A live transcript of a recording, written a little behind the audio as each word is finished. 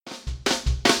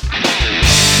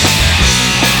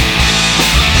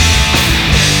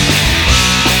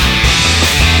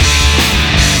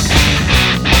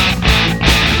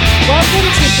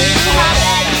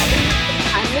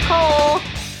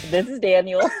This is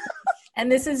Daniel.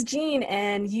 And this is Jean,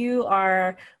 and you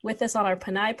are with us on our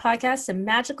Panay podcast to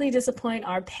magically disappoint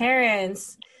our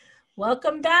parents.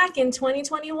 Welcome back in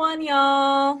 2021,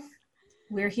 y'all.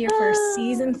 We're here for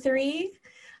season 3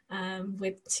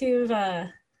 with two of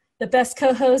the best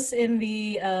co-hosts in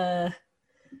the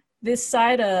this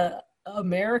side of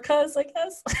Americas, I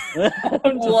guess.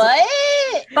 What?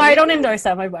 Sorry, don't endorse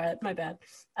that. My bad.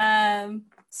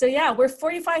 So yeah, we're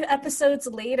 45 episodes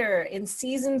later in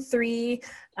season 3.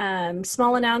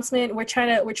 Small announcement: we're trying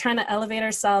to elevate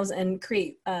ourselves and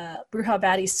create Bruja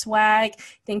Baddie swag.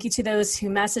 Thank you to those who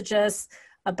message us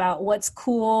about what's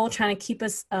cool, trying to keep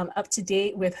us up to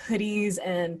date with hoodies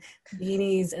and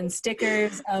beanies and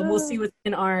stickers. We'll see what's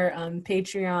in our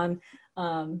Patreon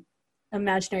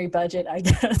imaginary budget, I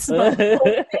guess. But we'll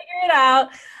figure it out.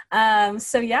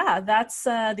 So yeah, that's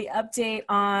the update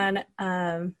on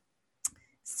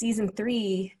season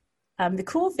 3. The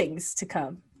cool things to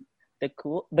come. The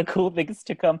cool things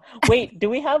to come. Wait, do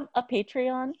we have a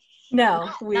Patreon? No,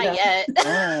 we Not don't. yet.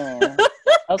 Oh.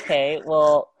 Okay,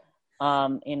 well,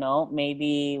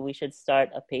 maybe we should start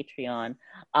a Patreon.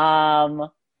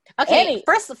 Okay,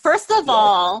 first of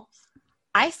all,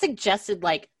 I suggested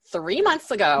like 3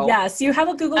 months ago. Yes, you have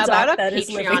a Google Doc about a that is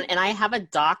Patreon, living. and I have a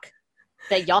doc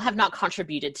that y'all have not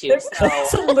contributed to. It's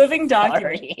So a living document.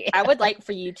 Sorry. I would like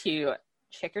for you to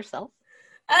check yourself.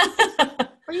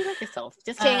 Or you like yourself.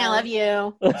 Just kidding. I love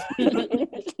you.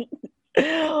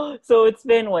 So it's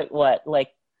been what, like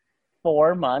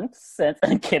 4 months since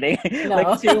I'm kidding. No.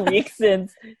 Like 2 weeks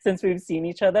since we've seen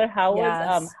each other.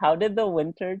 Yes. How did the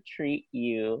winter treat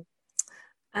you?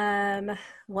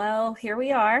 Well, here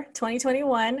we are,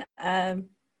 2021.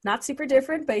 Not super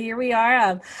different, but here we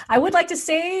are. I would like to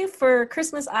say for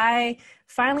Christmas, I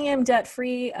finally am debt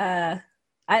free.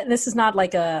 This is not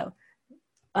like a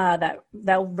that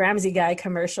Ramsey guy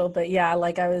commercial, but yeah,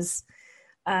 like I was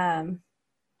from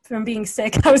being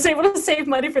sick, I was able to save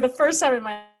money for the first time in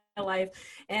my life.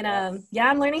 And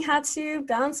I'm learning how to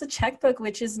balance a checkbook,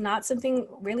 which is not something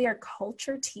really our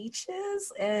culture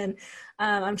teaches. And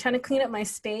I'm trying to clean up my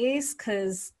space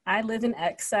because I live in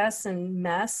excess and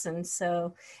mess. And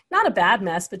so not a bad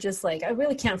mess, but just like I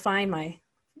really can't find my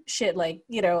shit, like,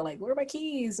 like where are my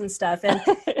keys and stuff. And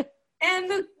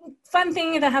and the fun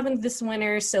thing that happened this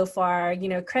winter so far,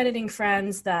 crediting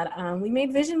friends that we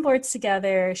made vision boards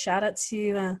together. Shout out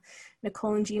to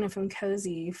Nicole and Gina from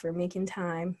Cozy for making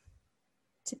time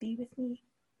to be with me.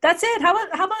 That's it. How about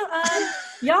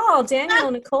y'all, Daniel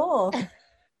and Nicole?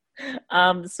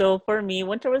 So for me,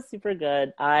 winter was super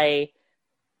good. I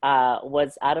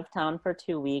was out of town for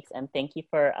 2 weeks, and thank you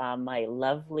for my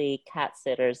lovely cat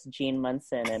sitters, Jean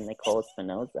Munson and Nicole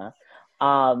Espinoza.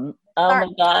 My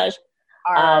gosh.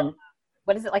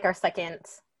 What is it, like our second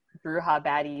Bruja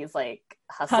Baddies like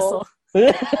hustle?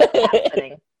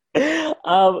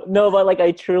 No, but like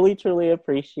I truly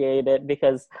appreciate it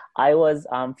because I was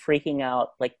freaking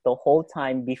out like the whole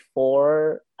time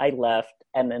before I left,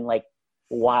 and then like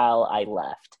while I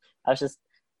left. I was just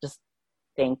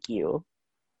thank you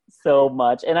so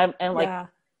much. And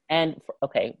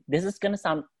okay, this is gonna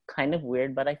sound kind of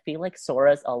weird, but I feel like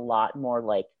Sora's a lot more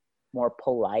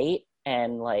polite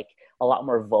and like a lot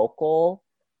more vocal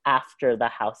after the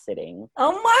house sitting.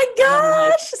 Oh my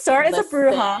gosh! Sora is a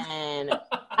bruja.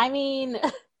 I mean,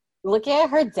 look at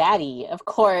her daddy. Of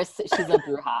course, she's a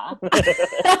bruja.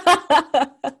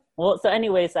 Well, so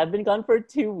anyways, I've been gone for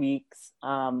 2 weeks.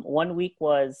 1 week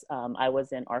was I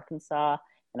was in Arkansas,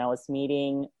 and I was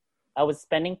spending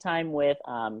time with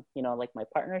like my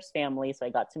partner's family. So I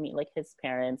got to meet like his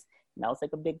parents, and that was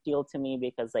like a big deal to me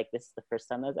because like this is the first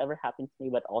time that's ever happened to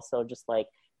me, but also just like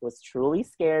it was truly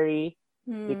scary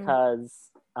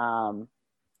because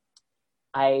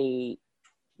I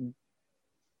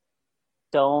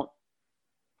don't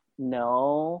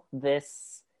know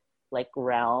this like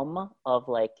realm of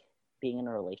like being in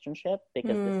a relationship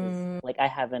because this is like I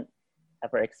haven't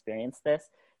ever experienced this.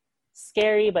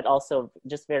 Scary, but also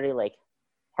just very like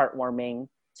heartwarming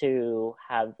to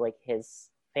have like his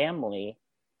family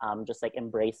just like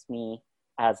embrace me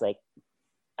as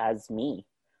me.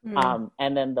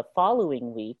 And then the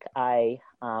following week I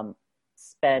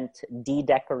spent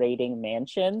decorating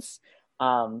mansions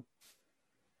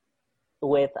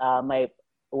with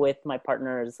my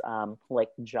partner's like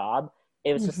job.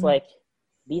 It was just like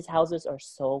these houses are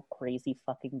so crazy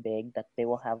fucking big that they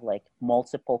will have like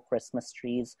multiple Christmas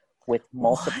trees with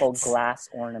multiple glass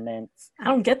ornaments. I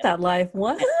don't get that life.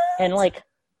 What? And like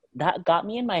that got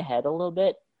me in my head a little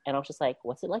bit, and I was just like,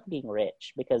 what's it like being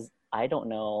rich? Because I don't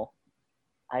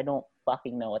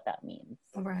fucking know what that means.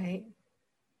 Right.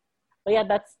 But yeah,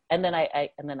 and then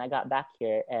I got back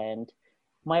here, and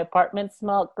My apartment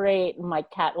smelled great. My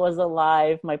cat was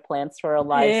alive. My plants were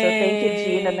alive. So thank you,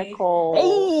 Jean and Nicole.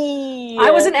 Hey! I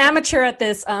was an amateur at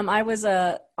this. I was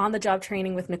on the job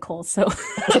training with Nicole, so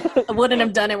I wouldn't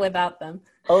have done it without them.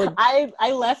 Oh,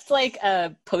 I left like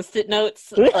Post-it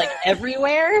notes like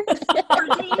everywhere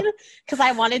because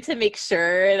I wanted to make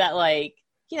sure that like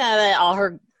that all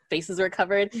her bases were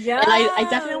covered. Yeah, and I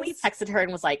definitely texted her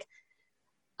and was like,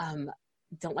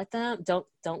 don't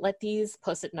let these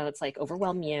Post-it notes like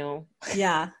overwhelm you.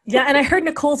 Yeah, and I heard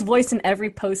Nicole's voice in every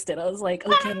Post-it. I was like,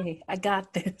 okay, I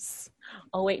got this.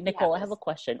 Oh wait, Nicole, I have a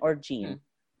question. Or Jean,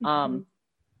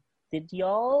 did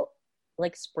y'all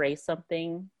like spray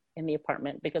something in the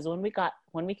apartment? Because when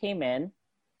we came in,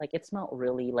 like it smelled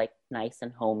really like nice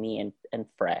and homey and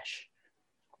fresh.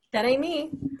 That ain't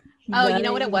me. Oh, you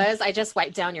know what it was? I just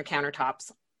wiped down your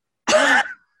countertops.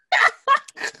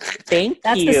 Thank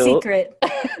That's you. the secret.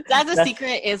 That's the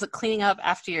secret, is cleaning up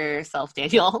after yourself,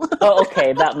 Daniel. Oh,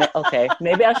 okay. Okay.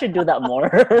 Maybe I should do that more.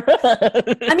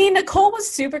 I mean, Nicole was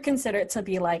super considerate to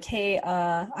be like, hey,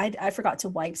 I forgot to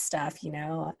wipe stuff,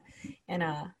 and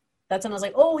that's when I was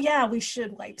like, oh yeah, we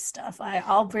should wipe stuff.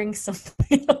 I'll bring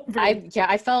something over.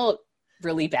 I felt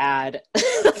really bad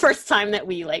the first time that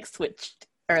we like switched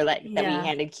or that we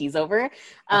handed keys over.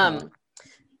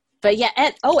 But yeah,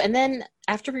 and then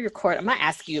after we record, I'm gonna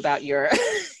ask you about your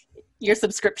your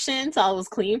subscription to all those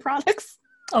cleaning products.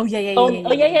 Oh yeah. Oh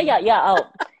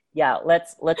yeah.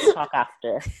 Let's talk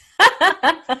after.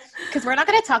 Because we're not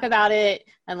gonna talk about it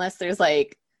unless there's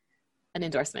like an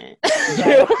endorsement.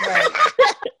 Right.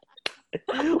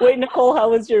 Wait, Nicole, how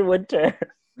was your winter?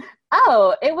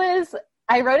 Oh, it was.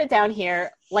 I wrote it down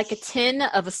here, like a tin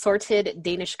of assorted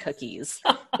Danish cookies.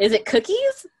 Is it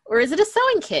cookies or is it a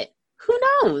sewing kit? Who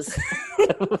knows?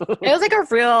 It was like a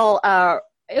real.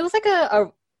 It was like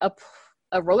a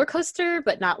roller coaster,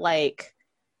 but not like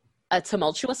a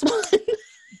tumultuous one.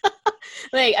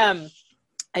 Like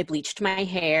I bleached my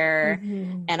hair,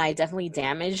 and I definitely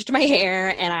damaged my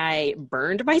hair, and I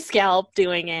burned my scalp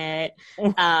doing it.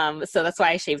 So that's why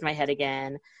I shaved my head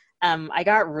again. I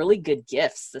got really good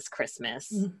gifts this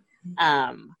Christmas.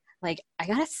 Like I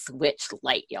got a Switch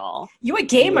Lite, y'all. You a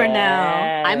gamer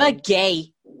now? I'm a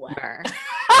gamer.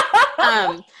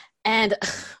 And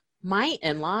my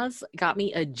in-laws got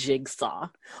me a jigsaw.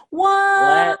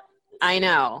 What? I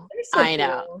know. So I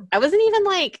know. cool. I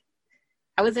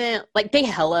wasn't like they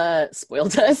hella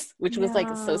spoiled us, which was like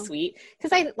so sweet.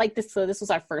 Because I like this. So this was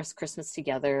our first Christmas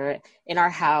together in our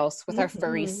house with our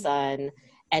furry son,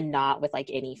 and not with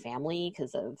like any family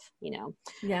because of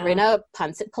we're in a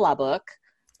Pansit Palabok.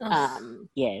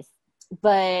 Yes.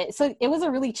 But so it was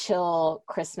a really chill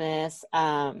Christmas.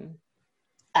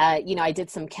 I did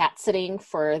some cat sitting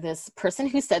for this person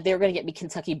who said they were going to get me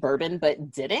Kentucky bourbon,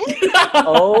 but didn't.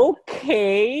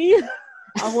 Okay.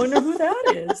 I wonder who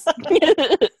that is.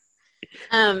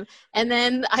 And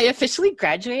then I officially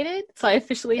graduated, so I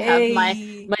officially have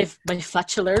my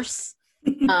bachelor's.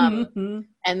 And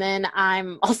then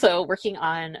I'm also working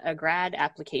on a grad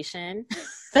application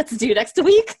that's due next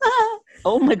week.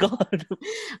 Oh my god.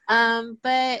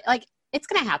 But like it's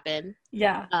gonna happen.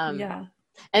 Yeah.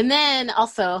 And then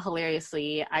also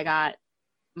hilariously, I got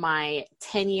my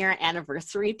 10-year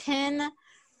anniversary pin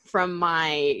from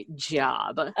my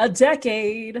job. A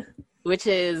decade. Which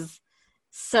is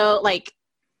so like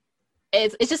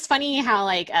it's just funny how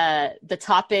like the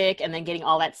topic and then getting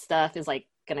all that stuff is like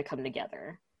gonna come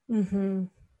together. Because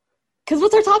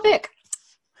what's our topic?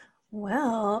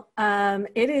 Well,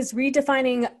 it is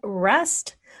redefining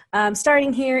rest,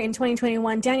 starting here in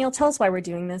 2021. Daniel, tell us why we're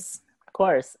doing this. Of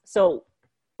course. So,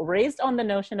 raised on the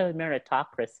notion of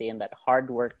meritocracy and that hard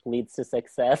work leads to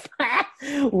success,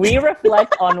 we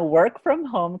reflect on work from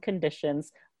home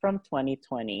conditions from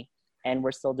 2020. And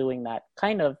we're still doing that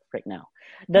kind of right now.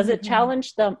 Does it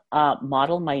challenge the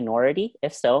model minority?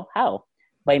 If so, how?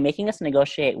 By making us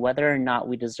negotiate whether or not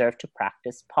we deserve to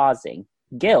practice pausing.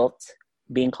 Guilt,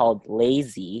 being called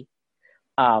lazy,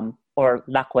 or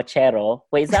lacuachero.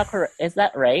 Wait, is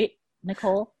that right,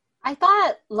 Nicole? I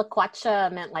thought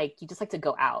lacuacha meant like you just like to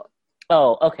go out.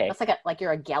 Oh, okay. That's like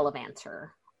you're a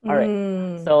gallivanter. All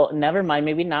right. So never mind.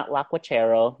 Maybe not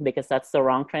lacuachero because that's the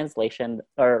wrong translation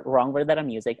or wrong word that I'm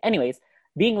using. Anyways,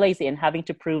 being lazy and having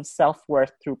to prove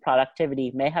self-worth through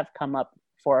productivity may have come up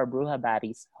for our Bruja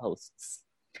Baddies hosts.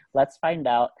 Let's find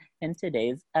out in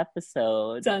today's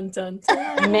episode. Dun, dun,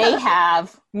 dun. May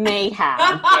have.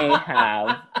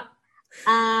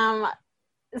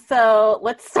 So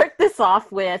let's start this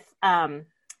off with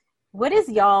what is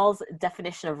y'all's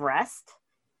definition of rest,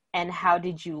 and how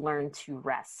did you learn to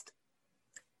rest?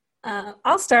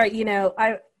 I'll start.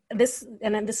 this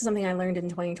is something I learned in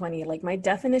 2020. Like my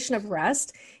definition of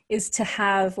rest is to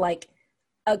have like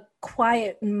a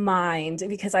quiet mind,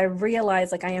 because I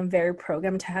realize like I am very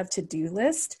programmed to have to-do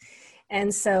list.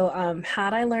 And so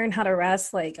how'd I learn how to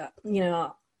rest? Like,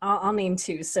 I'll name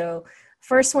two. So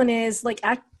first one is like,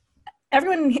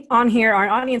 everyone on here, our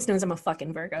audience knows I'm a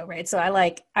fucking Virgo, right? So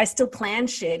I still plan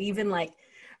shit, even like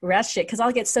rest shit, because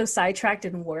I'll get so sidetracked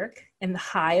in work and the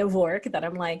high of work that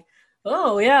I'm like,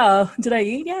 oh yeah, did I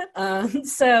eat yet?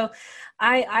 So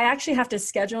I actually have to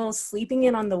schedule sleeping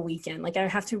in on the weekend. Like I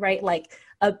have to write like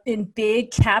in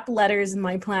big cap letters in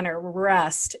my planner,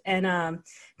 rest. And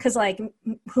because like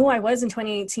who I was in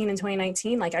 2018 and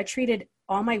 2019, like I treated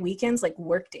all my weekends like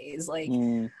work days. Like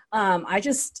I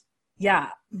didn't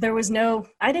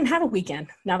have a weekend,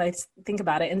 now that I think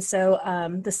about it. And so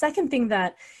the second thing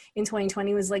that in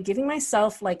 2020 was like giving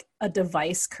myself like a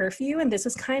device curfew. And this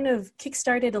was kind of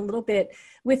kickstarted a little bit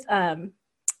with,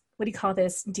 what do you call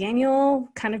this? Daniel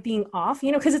kind of being off,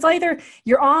 because it's either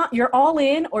you're all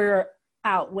in or you're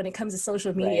out when it comes to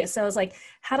social media. Right. So I was like,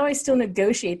 how do I still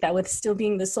negotiate that with still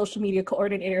being the social media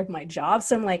coordinator of my job?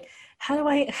 So I'm like, how do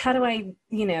I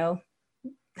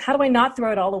not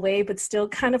throw it all away, but still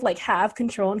kind of like have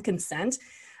control and consent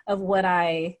of what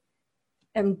I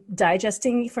am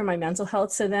digesting for my mental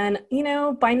health. So then,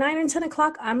 by 9 and 10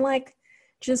 o'clock, I'm like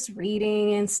just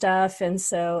reading and stuff. And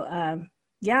so,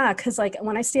 cause like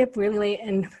when I stay up really late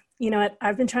and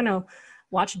I've been trying to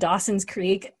watch Dawson's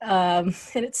Creek, and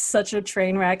it's such a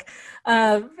train wreck,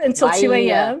 until 2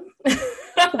 a.m.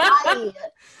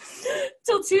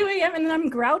 Till 2 a.m. and then I'm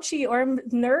grouchy or I'm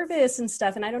nervous and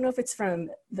stuff. And I don't know if it's from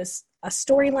a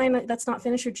storyline that's not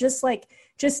finished or just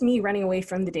me running away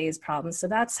from the day's problems. So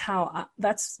that's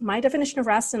my definition of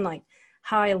rest and like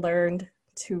how I learned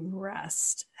to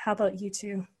rest. How about you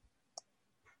two?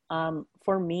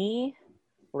 For me,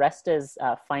 rest is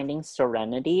finding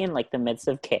serenity in like the midst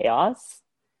of chaos.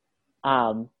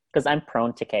 Because I'm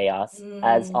prone to chaos,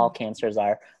 as all cancers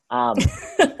are.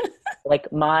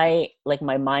 Like my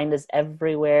mind is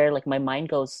everywhere. Like my mind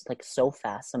goes like so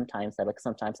fast sometimes that like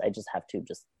sometimes I just have to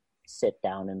just sit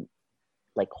down and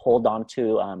like hold on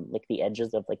to like the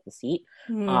edges of like the seat.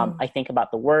 I think about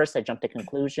the worst. I jump to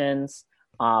conclusions.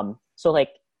 So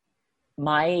like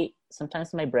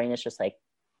sometimes my brain is just like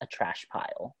a trash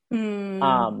pile.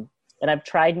 And I've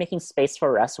tried making space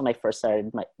for rest when I first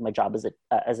started my job as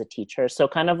a teacher. So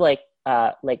kind of like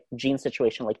Jean's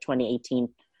situation, like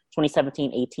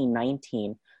 2017, 18,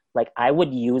 19, like I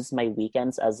would use my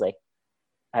weekends as let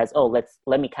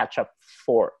me catch up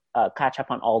on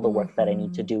all the work that I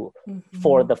need to do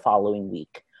for the following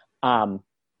week.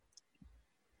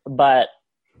 But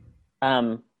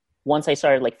once I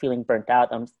started like feeling burnt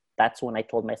out, that's when I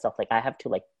told myself like I have to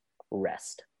like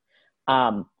rest.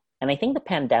 And I think the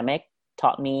pandemic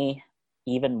taught me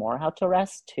even more how to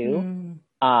rest too,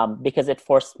 because it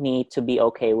forced me to be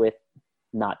okay with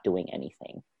not doing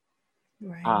anything.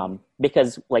 Right.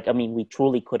 Because like, I mean, we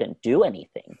truly couldn't do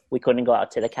anything. We couldn't go out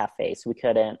to the cafes. We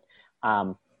couldn't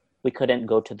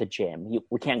go to the gym.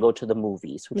 We can't go to the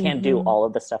movies. We can't do all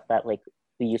of the stuff that like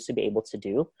we used to be able to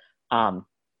do.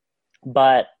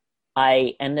 But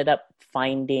I ended up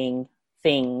finding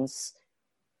things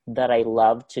that I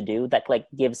love to do that like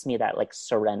gives me that like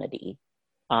serenity.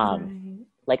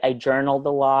 Like I journaled a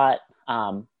lot.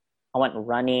 I went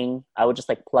running. I would just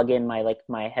like plug in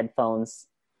my headphones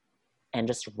and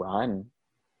just run.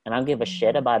 And I don't give a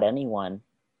shit about anyone.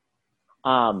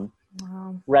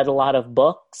 Read a lot of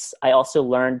books. I also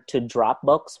learned to drop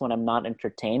books when I'm not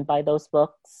entertained by those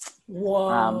books.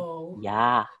 Whoa.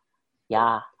 Yeah.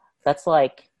 That's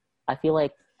like, I feel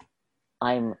like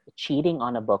I'm cheating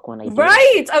on a book when I do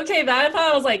right. That. Okay. I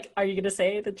thought I was like, are you going to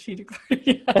say the cheating part?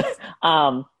 Yes.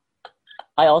 I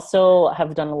also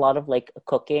have done a lot of like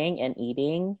cooking and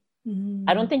eating.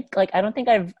 I don't think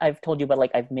I've told you, but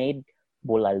like I've made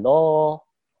bulalo.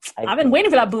 I've been waiting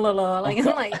for that bulalo. Like, I'm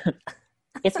like,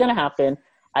 it's gonna happen.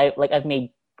 I've made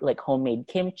like homemade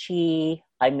kimchi.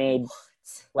 I made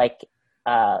like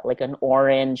an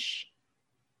orange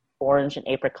and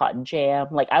apricot jam.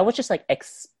 Like I was just like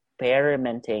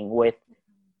experimenting with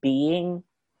being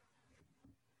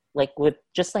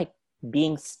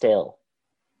still,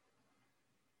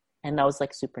 and that was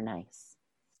like super nice.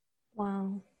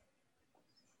 Wow.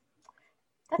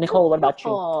 That's Nicole, so what about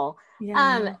you?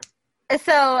 Yeah.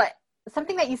 So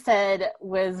something that you said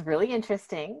was really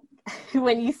interesting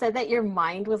when you said that your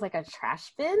mind was like a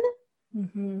trash bin.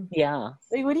 Mm-hmm. Yeah.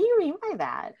 Like, what do you mean by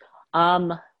that?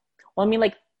 Well, I mean,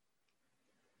 like,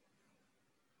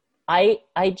 I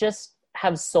just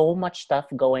have so much stuff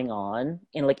going on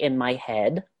in my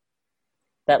head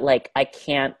that like I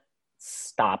can't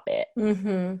stop it.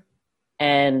 Mm-hmm.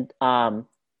 And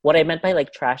what I meant by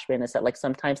like trash bin is that like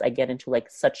sometimes I get into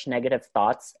like such negative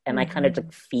thoughts and I kind of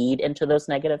like feed into those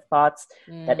negative thoughts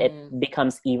that it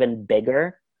becomes even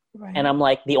bigger. Right. And I'm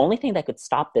like, the only thing that could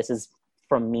stop this is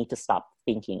from me to stop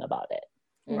thinking about it.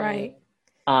 Right.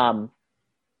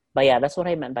 But yeah, that's what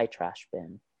I meant by trash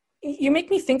bin. You make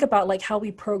me think about like how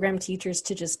we program teachers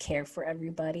to just care for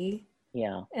everybody.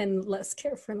 Yeah. And less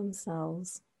care for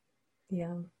themselves.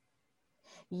 Yeah.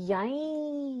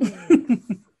 Yikes.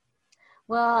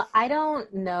 Well, I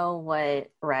don't know what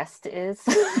rest is.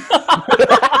 Rest.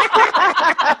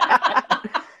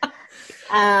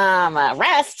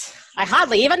 I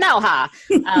hardly even know, huh?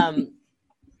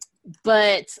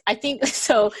 But I think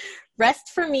so. Rest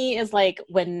for me is like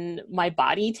when my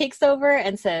body takes over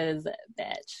and says,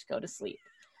 "Bitch, go to sleep,"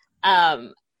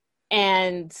 and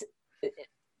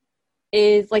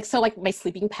is like, so like my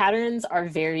sleeping patterns are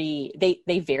they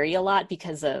vary a lot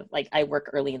because of like I work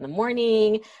early in the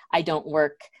morning. I don't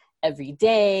work every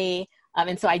day.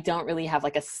 And so I don't really have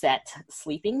like a set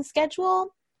sleeping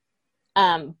schedule.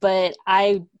 But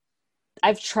I've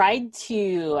tried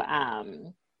to,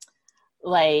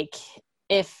 like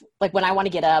if like when I want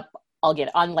to get up, I'll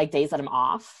get on like days that I'm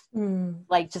off,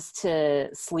 like just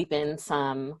to sleep in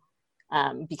some,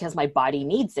 because my body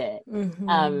needs it.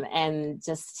 And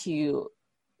just to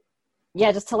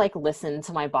like listen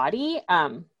to my body.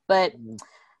 But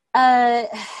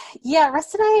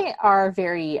Rest and I are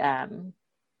very, we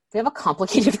have a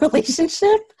complicated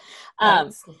relationship.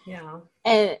 And so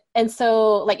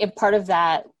like, and part of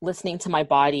that listening to my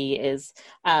body is,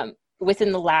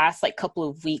 within the last like couple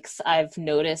of weeks, I've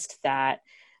noticed that,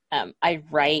 I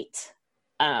write,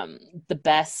 the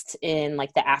best in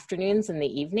like the afternoons and the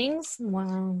evenings.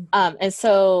 Wow. And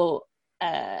so,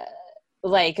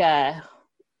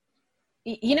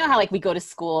 you know how like we go to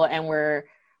school and or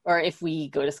if we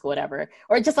go to school, whatever,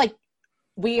 or just like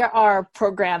we are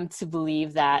programmed to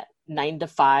believe that 9 to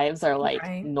 5s are like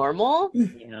normal.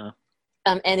 Yeah.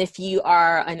 And if you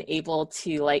are unable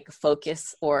to like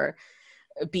focus or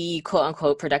be quote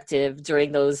unquote productive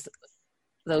during those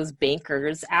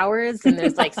bankers hours, then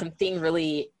there's like something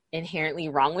really inherently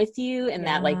wrong with you, and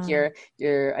that like you're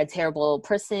a terrible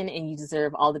person and you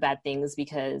deserve all the bad things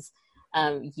because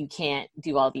you can't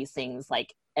do all these things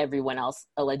like everyone else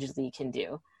allegedly can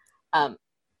do.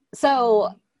 So,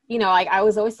 you know, like I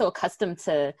was always so accustomed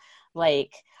to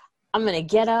like, I'm going to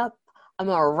get up, I'm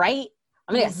going to write,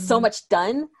 I'm going to get so much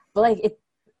done. But like,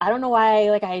 I don't know why,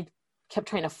 like I kept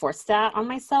trying to force that on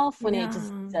myself when it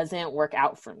just doesn't work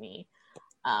out for me.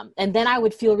 And then I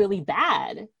would feel really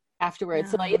bad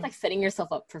afterwards. So like, it's like setting yourself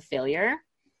up for failure.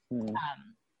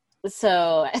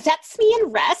 So that's me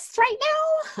in rest right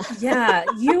now. Yeah,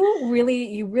 you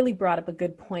really brought up a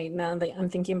good point now that I'm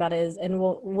thinking about it,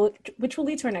 which will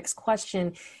lead to our next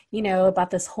question, you know, about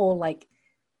this whole like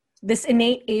this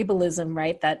innate ableism,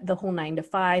 right? That the whole 9 to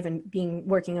 5 and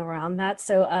working around that.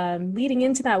 So leading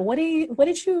into that, what do you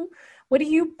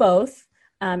both,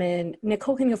 and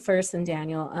Nicole can go first and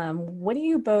Daniel, what do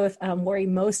you both worry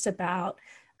most about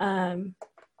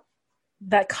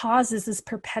that causes this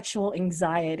perpetual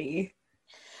anxiety?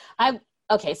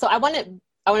 So I want to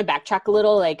backtrack a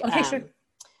little, like, okay, sure.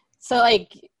 So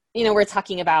like, you know, we're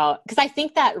talking about, because I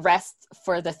think that rest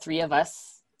for the three of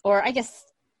us, or I guess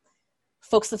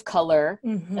folks of color,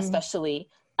 especially,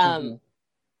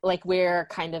 like we're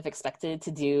kind of expected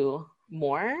to do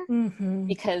more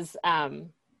because,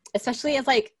 especially as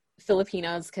like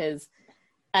Filipinos, because,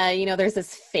 you know, there's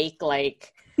this fake,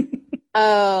 like,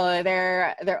 oh,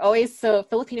 they're always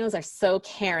Filipinos are so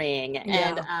caring,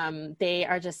 and they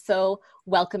are just so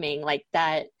welcoming, like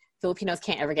that Filipinos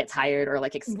can't ever get tired or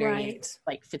like experience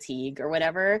like fatigue or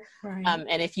whatever.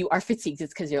 And if you are fatigued,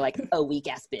 it's because you're like a weak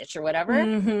ass bitch or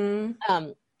whatever.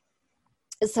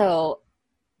 So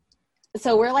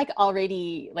we're like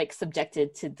already like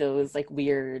subjected to those like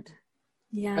weird,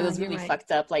 or those really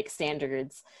fucked up like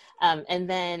standards. And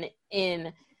then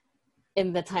in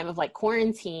the time of like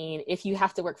quarantine, if you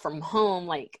have to work from home,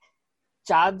 like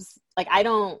jobs, like I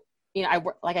don't, you know, I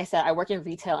work, like I said, I work in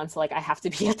retail. And so like, I have to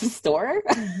be at the store.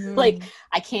 Like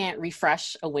I can't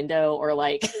refresh a window or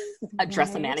like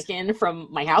address a mannequin from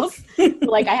my house.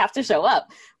 Like I have to show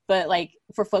up. But like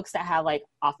for folks that have like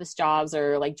office jobs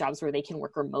or like jobs where they can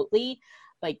work remotely,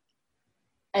 like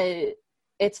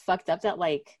it's fucked up that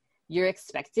like you're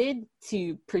expected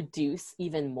to produce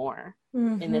even more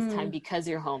in this time because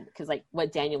you're home. Because like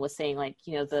what Daniel was saying, like,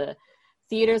 you know, the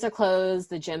theaters are closed,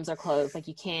 the gyms are closed, like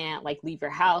you can't like leave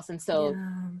your house. And so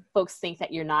folks think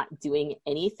that you're not doing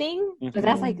anything, but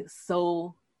that's like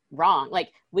so wrong.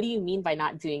 Like, what do you mean by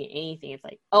not doing anything? It's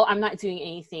like, oh, I'm not doing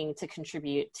anything to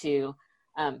contribute to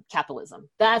capitalism.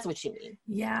 That's what you mean.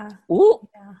 Yeah. Ooh.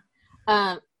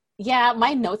 Yeah. Yeah,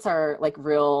 my notes are like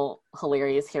real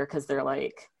hilarious here because they're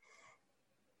like,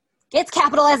 it's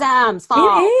capitalism's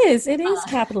fault. It is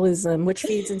capitalism, which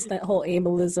feeds into that whole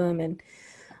ableism and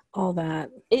all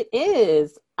that. It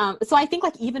is. So I think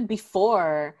like even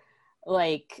before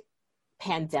like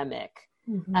pandemic,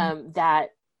 that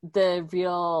the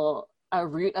real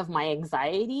root of my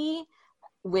anxiety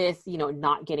with, you know,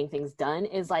 not getting things done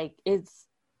is like, it's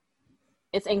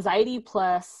anxiety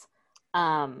plus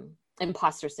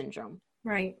imposter syndrome.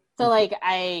 Right. So like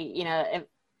I, you know,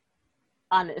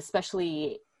 on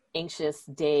especially anxious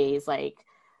days, like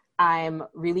I'm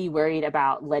really worried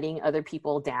about letting other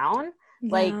people down,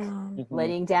 like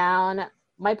letting down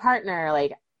my partner.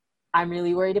 Like I'm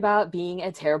really worried about being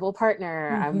a terrible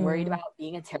partner. I'm worried about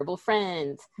being a terrible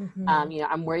friend. You know,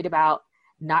 I'm worried about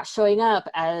not showing up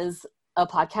as a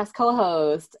podcast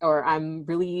co-host, or I'm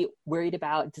really worried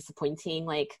about disappointing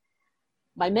like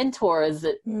my mentors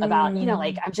about, you know,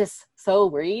 like I'm just so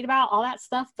worried about all that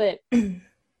stuff. But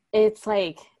it's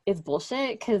like, it's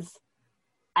bullshit, because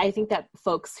I think that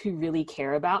folks who really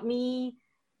care about me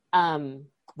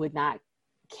would not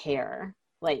care.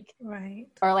 Like, right.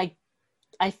 Or like,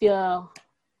 I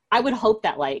would hope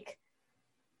that like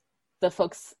the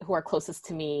folks who are closest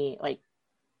to me, like,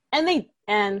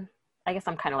 and I guess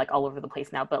I'm kind of like all over the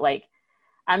place now, but like,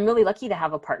 I'm really lucky to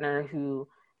have a partner who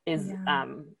is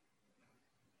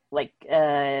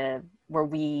where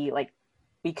we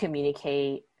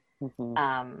communicate,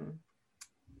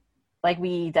 like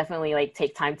we definitely like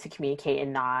take time to communicate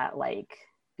and not like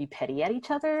be petty at each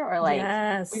other, or like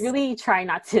we really try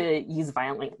not to use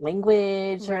violent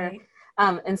language, right.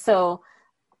 And so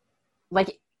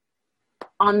like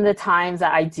on the times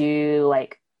that I do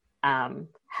like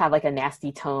have like a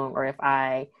nasty tone, or if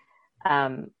I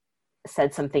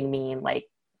said something mean, like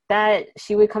that,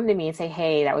 she would come to me and say,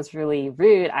 hey, that was really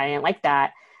rude, I didn't like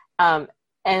that.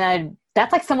 And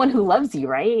that's like someone who loves you,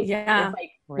 right? Yeah. It's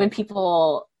like when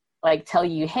people like tell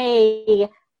you, hey,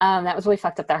 that was really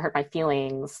fucked up, that hurt my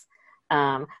feelings,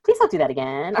 please don't do that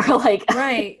again. Or like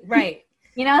right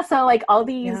you know, so like all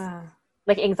these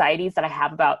like anxieties that I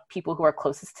have about people who are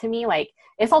closest to me, like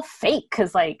it's all fake,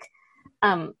 because like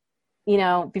you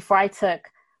know, before I took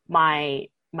my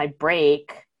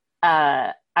break,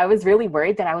 I was really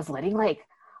worried that I was letting like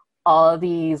all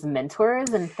these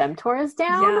mentors and femtors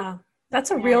down. Yeah,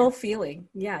 that's a real feeling.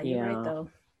 Yeah, you're right though.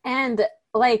 And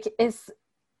like it's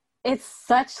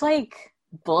such like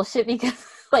bullshit, because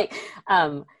like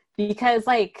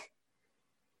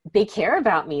they care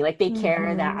about me. Like they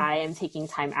care that I am taking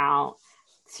time out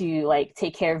to like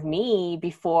take care of me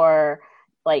before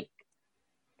like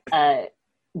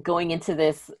going into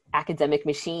this academic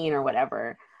machine or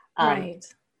whatever. Right.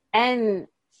 And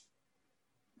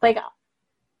like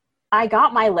I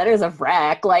got my letters of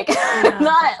rec, like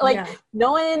not like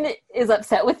no one is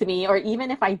upset with me, or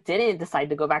even if I didn't decide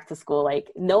to go back to school, like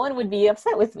no one would be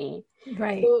upset with me.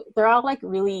 Right. So they're all like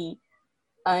really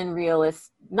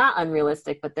not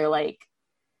unrealistic, but they're like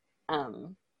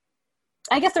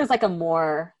I guess there's like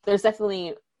there's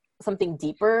definitely something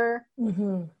deeper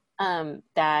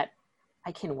that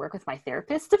I can work with my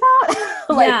therapist about.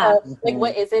 Like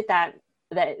what is it that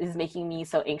is making me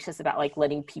so anxious about like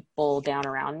letting people down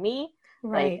around me?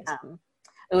 Right.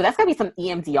 Like, that's gotta be some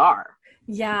EMDR.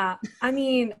 Yeah. I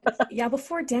mean,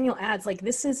 before Daniel adds, like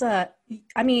this is I'm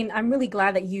really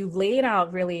glad that you laid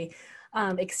out really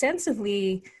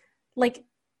extensively like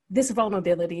this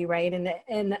vulnerability, right?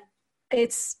 And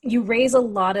you raise a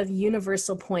lot of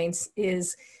universal points,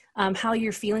 is how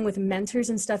you're feeling with mentors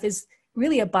and stuff is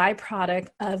really a byproduct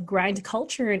of grind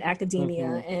culture in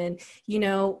academia. And, you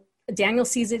know, Daniel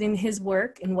sees it in his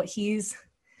work and what he's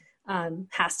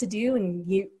has to do.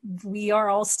 And we are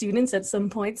all students at some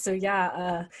point. So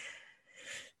go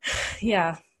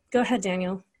ahead,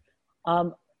 Daniel.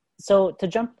 So to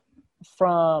jump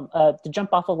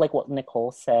off of like what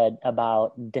Nicole said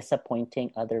about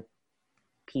disappointing other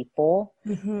people,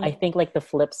 I think like the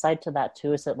flip side to that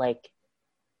too is that like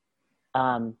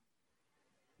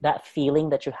that feeling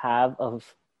that you have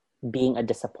of being a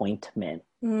disappointment,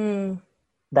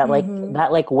 that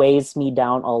like weighs me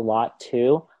down a lot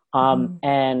too.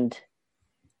 And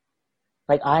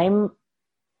like I'm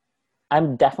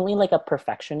definitely like a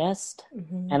perfectionist,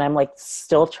 and I'm like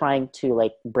still trying to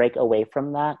like break away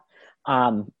from that.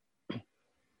 And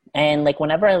like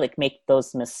whenever I like make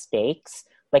those mistakes,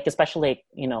 like especially like,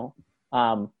 you know,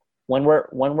 when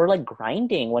we're like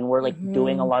grinding, when we're like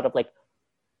doing a lot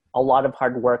of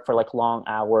hard work for like long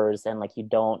hours, and like you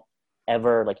don't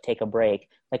ever like take a break,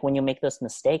 like when you make those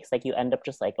mistakes, like you end up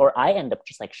just like, or I end up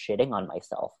just like shitting on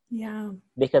myself. Yeah.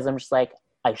 Because I'm just like,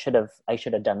 I should have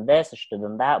done this, I should have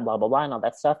done that, blah blah blah, and all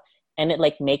that stuff. And it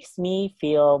like makes me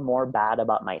feel more bad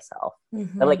about myself.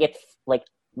 But like it's like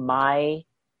my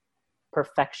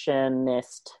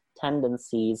perfectionist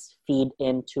tendencies feed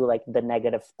into like the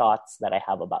negative thoughts that I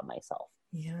have about myself.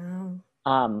 Yeah.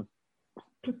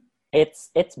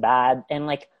 It's bad. And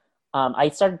like I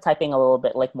started typing a little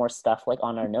bit like more stuff like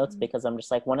on our notes, because I'm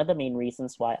just like, one of the main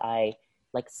reasons why I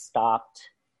like stopped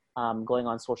going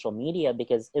on social media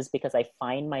because I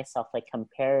find myself like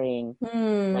comparing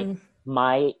like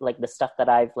my like the stuff that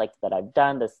I've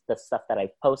done, the stuff that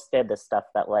I've posted, the stuff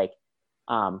that like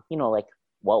you know, like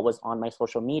what was on my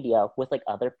social media with like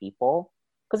other people.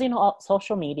 Because, you know,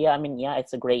 social media, I mean, yeah,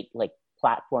 it's a great like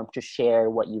platform to share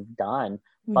what you've done,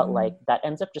 but like that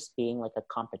ends up just being like a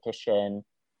competition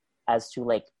as to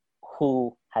like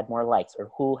who had more likes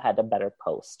or who had a better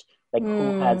post, like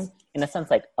who has, in a sense,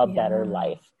 like a better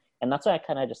life. And that's why I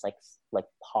kind of just like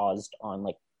paused on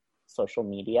like social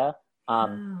media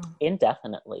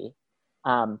indefinitely.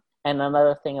 And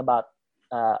another thing about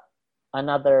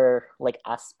another like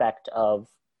aspect of,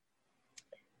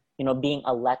 you know, being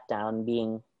a letdown,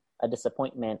 being a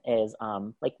disappointment is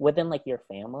like within like your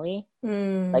family.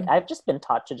 Like I've just been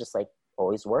taught to just like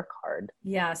always work hard.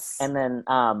 Yes. And then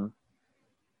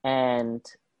and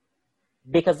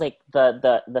because like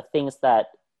the things that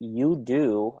you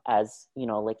do as, you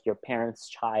know, like your parents'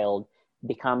 child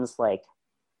becomes like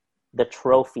the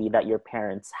trophy that your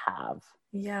parents have.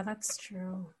 Yeah, that's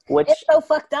true. Which it's so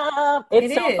fucked up.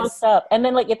 It's so fucked up. And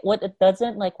then like what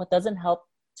doesn't help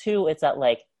too is that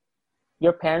like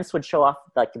your parents would show off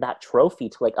like that trophy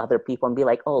to like other people and be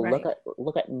like, oh, right.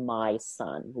 look at my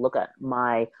son, look at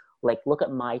my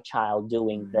child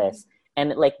doing this.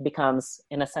 And it like becomes,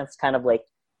 in a sense, kind of like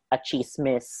a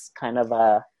chismis kind of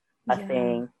a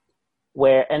thing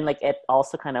where, and like it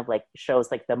also kind of like shows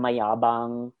like the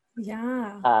mayabang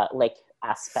like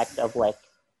aspect of like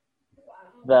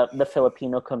the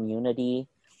Filipino community,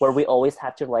 where we always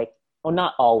have to like, well,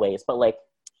 not always, but like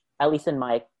at least in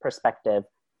my perspective,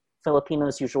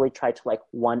 Filipinos usually try to like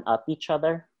one up each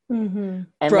other. And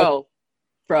bro,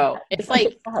 it's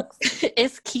like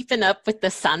it's keeping up with the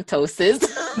Santoses.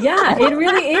 Yeah, it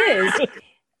really is.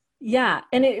 Yeah,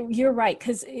 and you're right,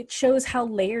 because it shows how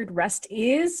layered rest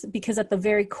is, because at the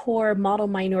very core, model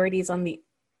minorities on the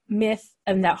myth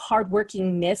and that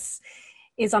hardworkingness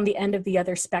is on the end of the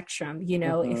other spectrum. You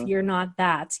know, if you're not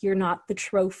that, you're not the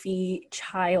trophy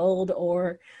child,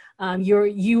 or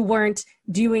you weren't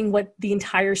doing what the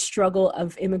entire struggle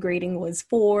of immigrating was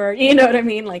for. You know what I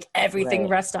mean? Like everything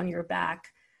rests on your back.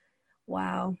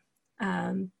 Wow.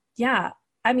 Yeah.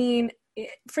 I mean,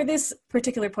 for this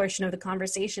particular portion of the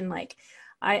conversation, like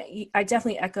I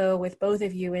definitely echo with both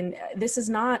of you. And this is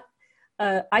not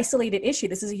an isolated issue.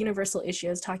 This is a universal issue. I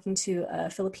was talking to a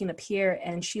Filipina peer,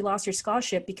 and she lost her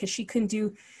scholarship because she couldn't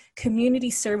do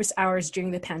community service hours during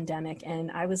the pandemic.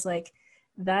 And I was like,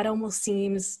 that almost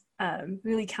seems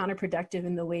really counterproductive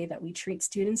in the way that we treat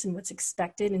students and what's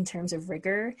expected in terms of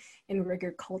rigor and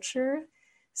rigor culture.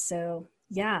 So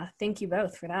yeah, thank you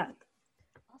both for that.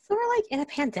 Also, we're like in a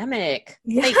pandemic.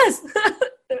 Yes.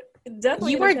 Like,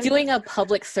 definitely. You were doing a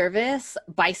public service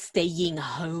by staying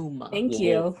home. Thank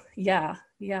you. Yeah.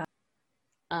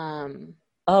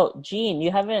 Oh, Jean,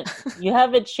 you haven't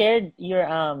shared your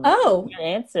your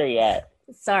answer yet.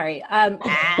 Sorry.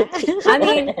 I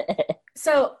mean,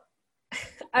 so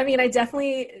I mean, I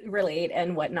definitely relate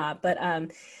and whatnot, but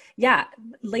yeah,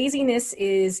 laziness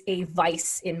is a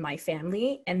vice in my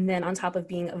family. And then on top of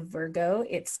being a Virgo,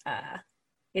 it's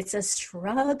a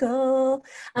struggle.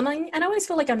 And I always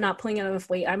feel like I'm not pulling enough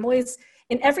weight. I'm always,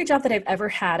 in every job that I've ever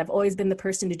had, I've always been the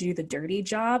person to do the dirty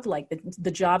job, like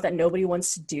the job that nobody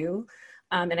wants to do.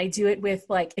 And I do it with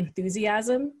like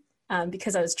enthusiasm.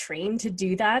 Because I was trained to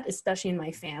do that, especially in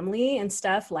my family and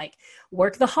stuff, like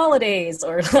work the holidays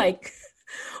or like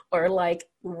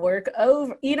work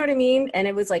over, you know what I mean? And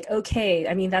it was like, okay,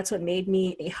 I mean, that's what made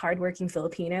me a hardworking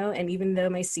Filipino. And even though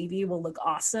my CV will look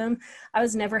awesome, I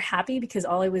was never happy, because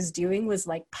all I was doing was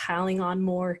like piling on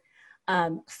more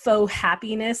faux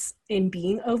happiness in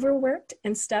being overworked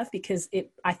and stuff, because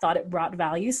I thought it brought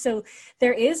value. So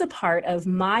there is a part of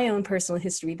my own personal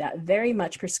history that very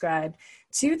much prescribed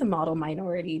to the model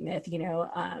minority myth, you know?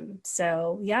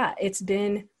 So yeah,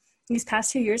 these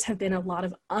past 2 years have been a lot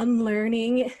of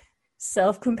unlearning,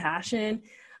 self-compassion,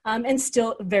 and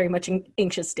still very much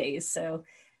anxious days. So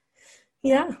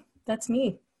yeah, that's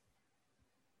me.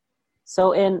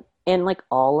 So in like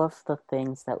all of the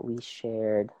things that we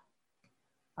shared,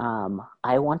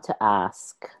 I want to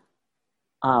ask,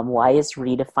 why is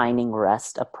redefining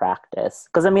rest a practice?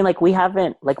 Because I mean, like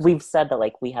we've said that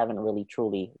like we haven't really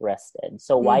truly rested.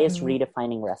 So why is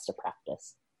redefining rest a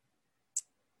practice?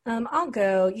 I'll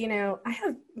go. You know, I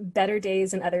have better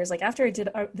days than others. Like after I did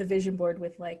the vision board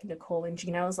with like Nicole and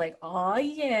Gina, I was like, oh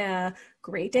yeah,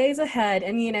 great days ahead.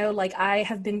 And you know, like I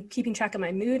have been keeping track of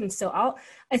my mood, and so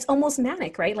it's almost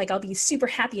manic, right? Like I'll be super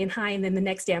happy and high, and then the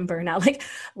next day I'm burnt out. Like,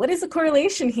 what is the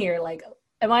correlation here? Like,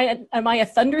 am I a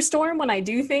thunderstorm when I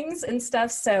do things and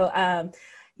stuff? So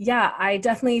yeah, I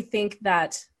definitely think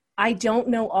that I don't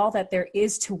know all that there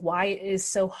is to why it is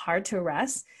so hard to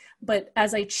rest. But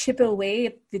as I chip away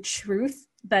at the truth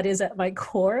that is at my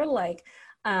core, like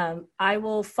I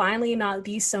will finally not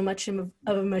be so much of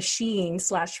a machine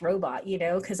 / robot, you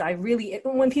know, because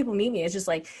when people meet me, it's just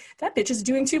like, that bitch is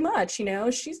doing too much, you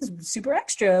know, she's super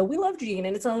extra. We love Jean.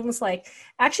 And it's almost like,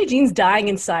 actually, Jean's dying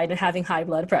inside and having high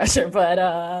blood pressure,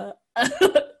 but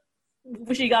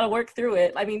she got to work through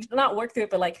it. I mean, not work through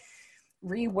it, but like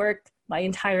rework my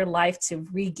entire life to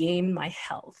regain my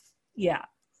health. Yeah.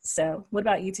 So what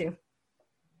about you two?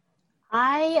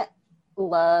 I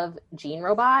love Jean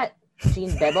Bebot.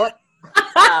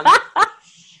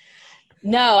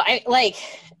 No, I like,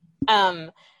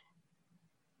 and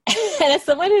as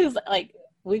someone who's like,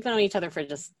 we've known each other for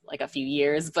just like a few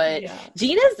years, but yeah.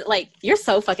 Gina's like, you're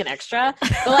so fucking extra.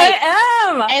 But, like,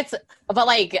 I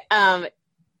am.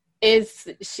 Is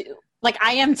she, like,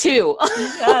 I am too.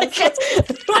 Yes.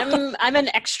 I'm an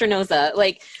extra nosa.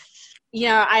 Like, you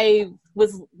know, I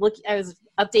was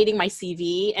updating my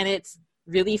CV and it's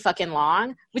really fucking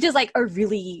long, which is like a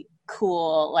really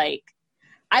cool, like,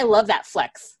 I love that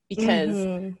flex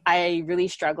because I really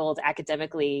struggled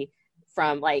academically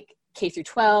from like K through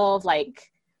 12.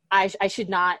 Like I should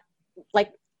not,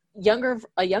 like,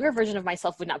 a younger version of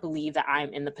myself would not believe that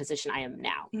I'm in the position I am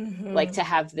now. Like to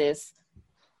have this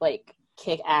like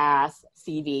kick-ass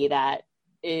CV that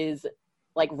is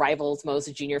like rivals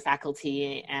most junior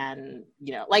faculty, and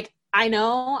you know, like, I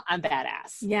know I'm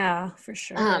badass. Yeah, for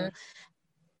sure.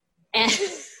 And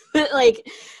like,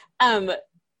 but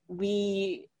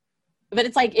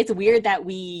it's like, it's weird that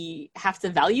we have to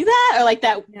value that, or like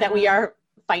that we are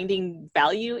finding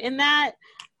value in that.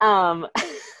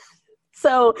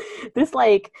 So this,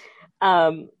 like,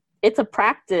 it's a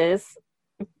practice,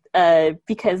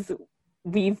 because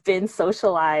we've been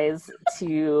socialized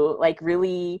to like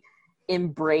really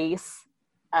embrace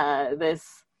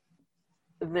this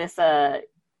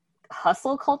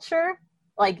hustle culture,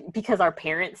 like because our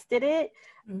parents did it,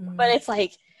 but it's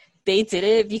like they did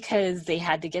it because they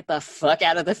had to get the fuck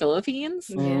out of the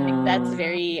Philippines. Like, that's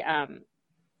very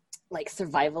like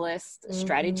survivalist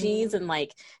strategies, and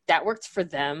like that worked for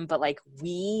them, but like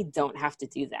we don't have to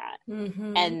do that.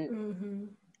 And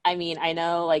I mean, I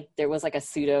know like there was like a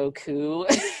pseudo coup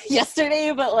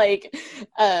yesterday, but like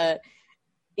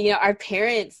you know, our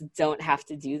parents don't have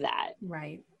to do that.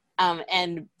 Right.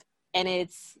 And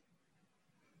it's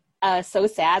so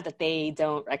sad that they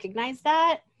don't recognize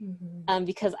that,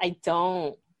 because I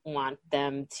don't want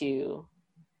them to,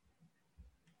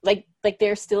 like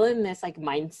they're still in this like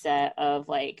mindset of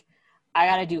like, I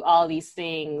gotta do all these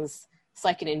things so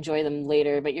I can enjoy them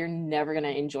later, but you're never gonna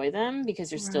enjoy them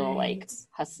because you're still like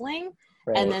hustling.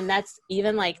 Right. And then that's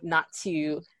even like not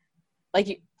to,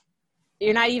 like,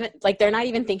 you're not even like, they're not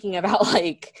even thinking about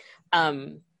like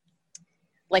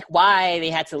why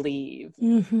they had to leave.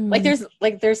 Like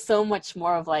there's so much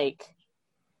more of like,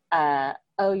 oh,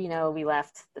 you know, we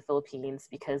left the Philippines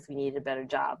because we needed a better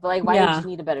job. But like, why did you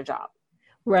need a better job?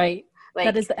 Right. Like,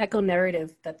 that is the echo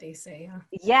narrative that they say.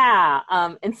 Yeah.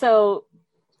 And so,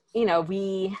 you know,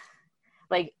 we,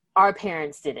 like, our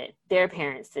parents did it, their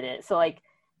parents did it. So like,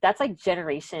 that's like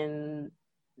generational,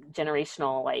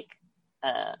 like,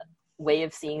 way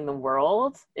of seeing the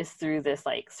world is through this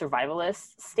like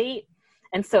survivalist state.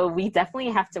 And so we definitely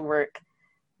have to work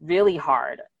really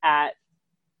hard at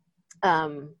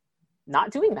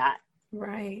not doing that.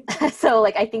 Right. So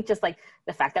like, I think just like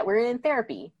the fact that we're in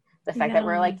therapy, the fact that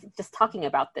we're like just talking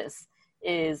about this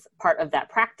is part of that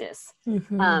practice.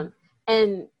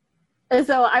 And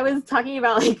so I was talking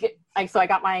about like so I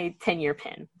got my 10-year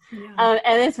pin. And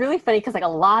it's really funny because like a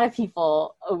lot of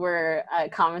people were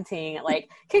commenting like,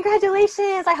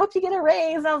 congratulations, I hope you get a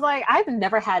raise. And I was like, I've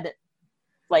never had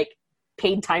like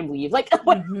paid time leave. Like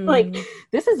what? Like,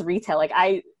 this is retail. Like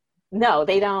no,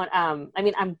 they don't. I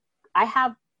mean, I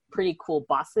have pretty cool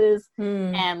bosses,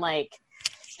 and like,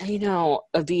 you know,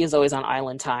 Adi is always on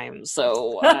island time,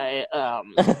 so I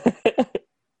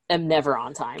am never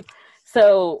on time.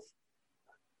 So,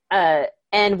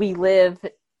 and we live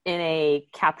in a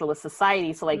capitalist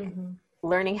society, so like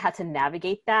learning how to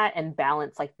navigate that and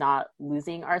balance, like not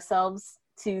losing ourselves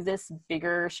to this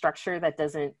bigger structure that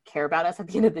doesn't care about us at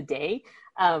the end of the day,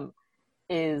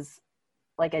 is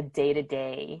like a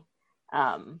day-to-day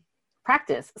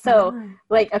practice. So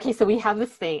like, okay, so we have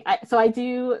this thing. So I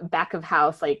do back of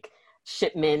house, like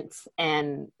shipments,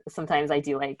 and sometimes I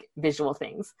do like visual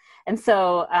things. And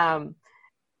so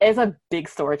it's a big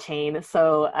store chain.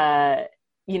 So,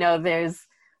 you know, there's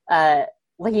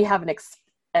like you have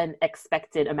an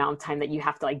expected amount of time that you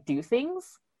have to like do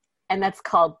things. And that's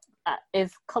called,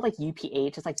 it's called like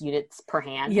UPH. It's like units per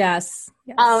hand. Yes.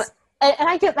 And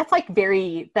I get that's like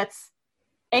that's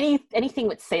anything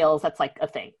with sales, that's like a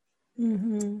thing.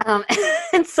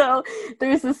 And so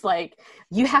there's this like,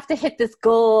 you have to hit this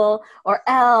goal or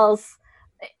else,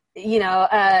 you know,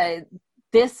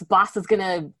 this boss is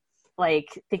gonna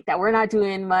like think that we're not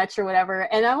doing much or whatever.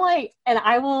 And I'm like, and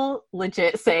I will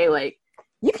legit say like,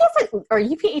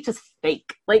 UPH is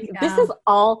fake. Like this is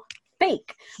all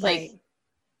fake. Right.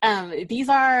 Like these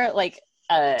are like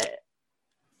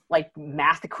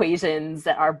math equations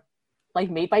that are like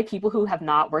made by people who have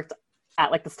not worked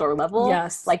at like the store level,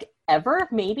 like ever,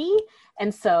 maybe.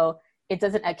 And so it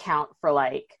doesn't account for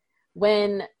like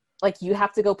when like you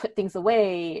have to go put things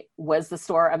away. Was the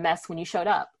store a mess when you showed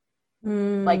up?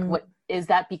 Like, what is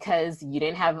that because you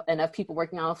didn't have enough people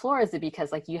working on the floor? Is it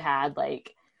because like you had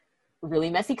like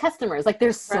really messy customers? Like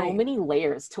there's so many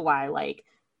layers to why like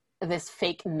this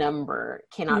fake number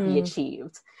cannot be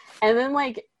achieved. And then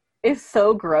like it's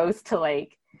so gross to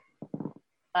like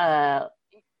have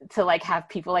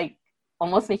people like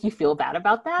almost make you feel bad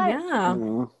about that.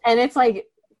 And it's like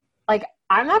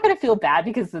I'm not gonna feel bad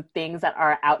because of things that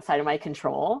are outside of my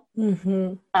control.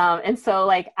 And so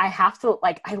like I have to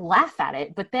like, I laugh at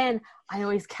it, but then I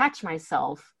always catch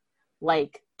myself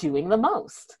like doing the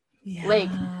most. Like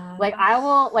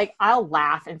I'll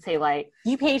laugh and say like,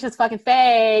 UPH is fucking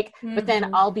fake, but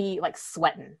then I'll be like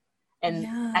sweating and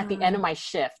at the end of my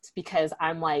shift because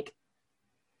I'm like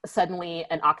suddenly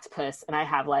an octopus and I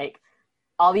have like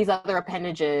all these other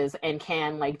appendages and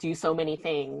can like do so many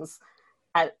things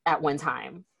at one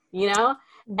time, you know?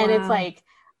 And it's like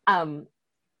I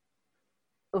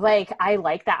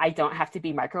like that I don't have to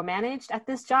be micromanaged at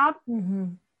this job,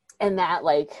 and that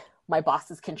like my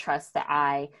bosses can trust that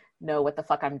I know what the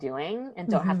fuck I'm doing and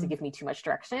don't have to give me too much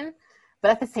direction.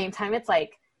 But at the same time, it's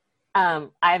like I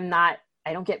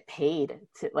don't get paid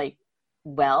to like,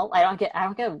 well, I don't get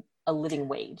a living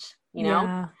wage, you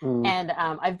know? And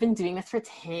I've been doing this for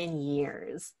 10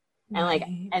 years and like,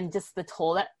 and just the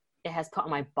toll that it has put on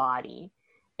my body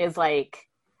is like,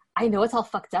 I know it's all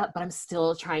fucked up, but I'm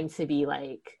still trying to be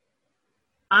like,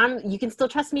 you can still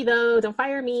trust me though, don't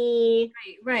fire me.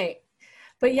 Right.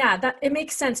 But yeah, that it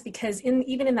makes sense because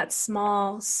even in that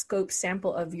small scope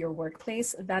sample of your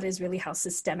workplace, that is really how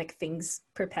systemic things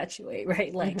perpetuate,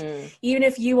 right? Like even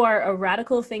if you are a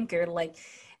radical thinker, like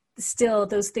still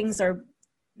those things are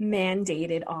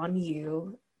mandated on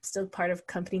you, still part of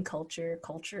company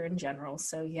culture in general.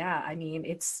 So yeah, I mean,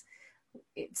 it's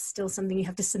still something you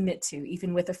have to submit to,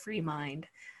 even with a free mind.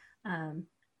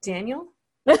 Daniel?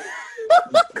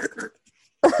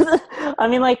 I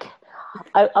mean, like,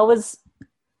 I was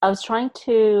trying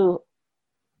to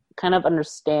kind of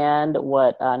understand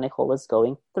what Nicole was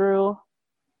going through,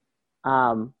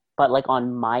 but like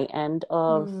on my end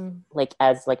of like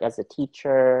as a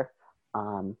teacher,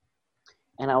 and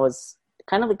I was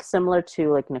kind of like similar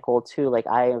to like Nicole too. Like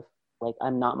I'm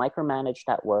not micromanaged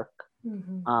at work.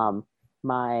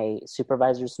 My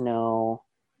supervisors know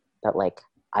that like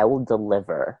I will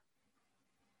deliver,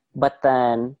 but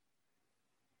then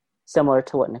similar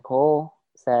to what Nicole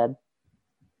said,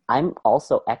 I'm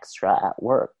also extra at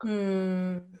work.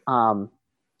 And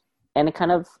it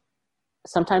kind of,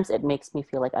 sometimes it makes me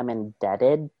feel like I'm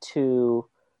indebted to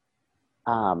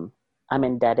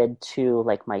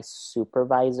like my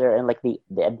supervisor and like the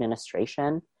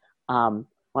administration. When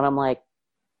I'm like,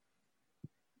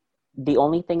 the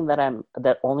only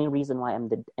reason why I'm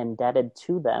indebted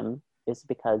to them is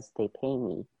because they pay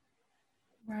me.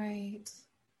 Right.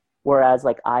 Whereas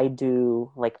like I'm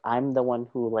the one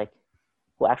who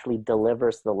actually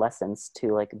delivers the lessons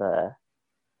to like to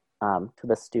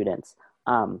the students.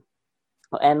 And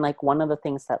like one of the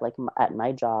things that like at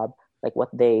my job, like what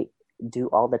they do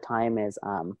all the time is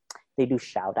they do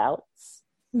shout outs.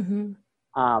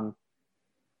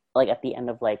 Like at the end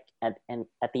of at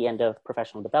the end of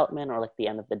professional development or like the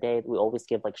end of the day, we always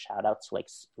give like shout outs to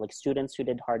like students who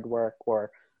did hard work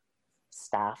or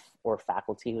staff or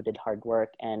faculty who did hard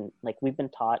work. And like we've been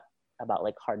taught about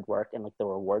like hard work and like the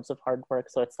rewards of hard work,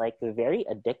 so it's like very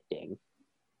addicting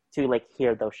to like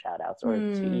hear those shout outs or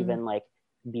to even like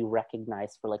be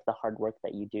recognized for like the hard work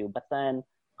that you do. But then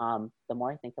the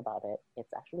more I think about it,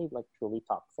 it's actually like truly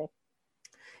toxic.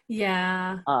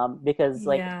 Yeah. Because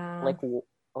like Yeah. like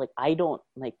I don't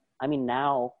like, I mean,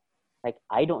 now like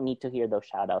I don't need to hear those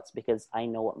shout outs because I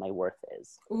know what my worth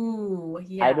is. Ooh,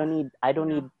 yeah. I don't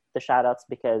need the shout outs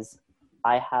because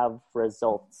I have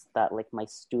results that like my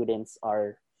students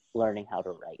are learning how to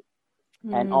write.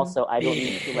 And also I don't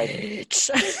need to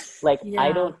like Yeah.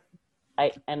 I don't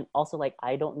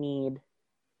need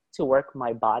to work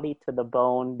my body to the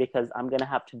bone because I'm gonna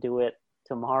have to do it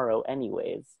tomorrow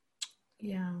anyways.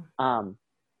 Yeah. And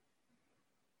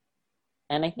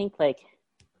I think like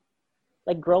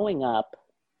growing up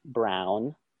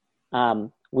brown,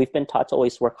 we've been taught to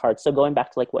always work hard. So going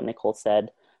back to like what Nicole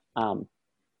said,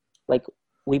 like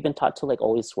we've been taught to like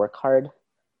always work hard.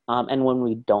 And when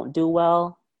we don't do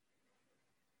well,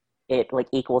 it like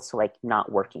equals to like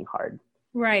not working hard.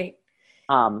 Right.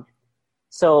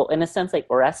 So in a sense, like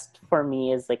rest for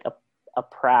me is like a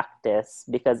practice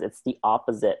because it's the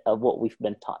opposite of what we've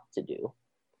been taught to do.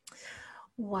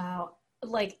 Wow.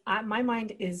 Like my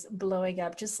mind is blowing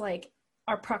up, just like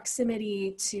our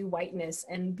proximity to whiteness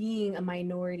and being a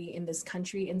minority in this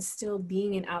country and still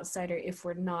being an outsider if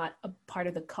we're not a part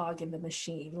of the cog in the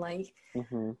machine. Like,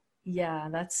 yeah,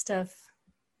 that stuff.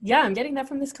 Yeah, I'm getting that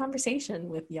from this conversation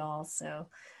with y'all. So,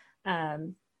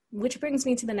 which brings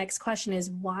me to the next question is,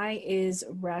 why is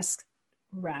rest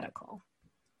radical?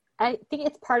 I think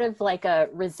it's part of like a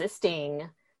resisting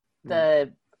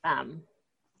the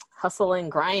hustle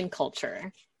and grind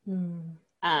culture.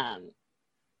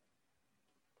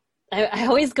 I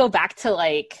always go back to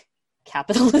like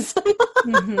capitalism.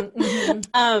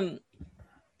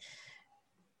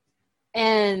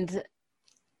 And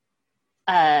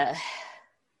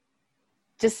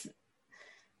just,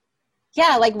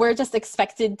 yeah, like we're just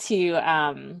expected to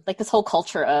like this whole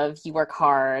culture of you work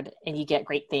hard and you get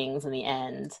great things in the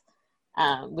end,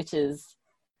 which is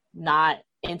not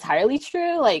entirely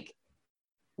true. Like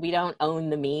we don't own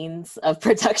the means of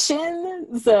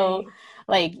production. So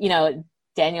like, you know,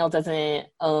 Daniel doesn't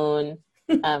own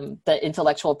the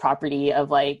intellectual property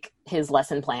of like his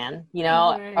lesson plan, you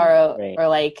know, or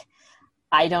like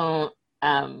I don't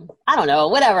know,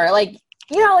 whatever. Like,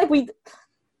 you know, like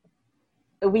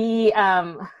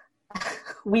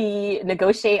we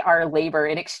negotiate our labor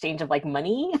in exchange of like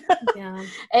money. Yeah.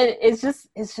 And it's just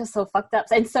so fucked up.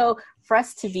 And so for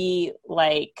us to be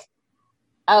like,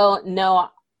 oh no,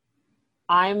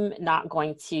 I'm not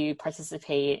going to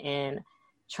participate in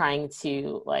trying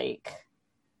to like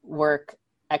work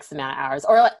X amount of hours,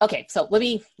 or like, okay, so let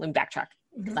me backtrack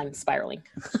because I'm spiraling.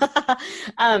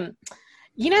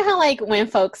 You know how like when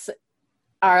folks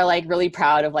are like really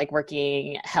proud of like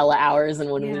working hella hours in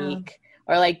 1 week,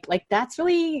 or like that's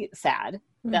really sad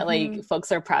that like folks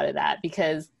are proud of that,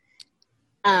 because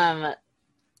it's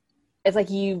like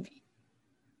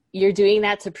you're doing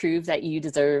that to prove that you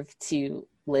deserve to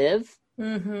live.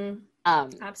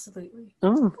 Absolutely.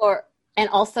 And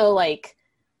also like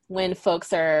when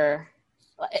folks are,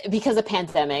 because of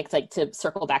pandemic, like to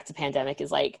circle back to pandemic,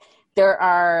 is like there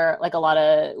are like a lot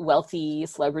of wealthy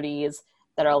celebrities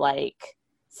that are like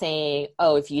saying,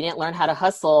 oh, if you didn't learn how to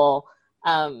hustle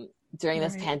during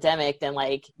this pandemic, then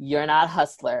like you're not a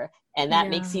hustler, and that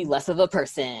makes you less of a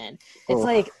person. It's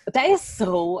like, that is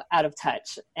so out of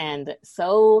touch and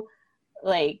so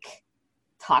like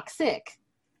toxic.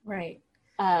 Right.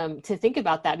 To think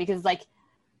about that, because like,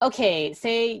 okay,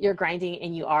 say you're grinding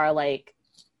and you are like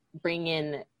bringing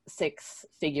in 6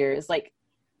 figures, like,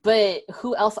 but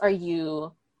who else are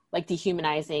you like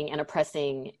dehumanizing and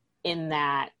oppressing in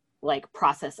that like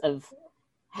process of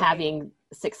having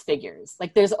 6 figures?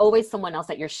 Like there's always someone else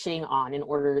that you're shitting on in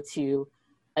order to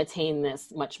attain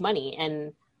this much money,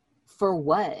 and for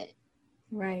what?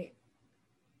 Right.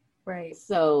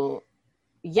 So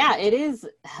yeah, it is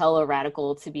hella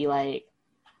radical to be like,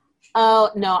 oh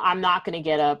no, I'm not going to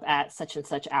get up at such and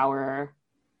such hour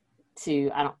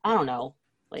to, I don't know.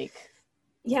 Like,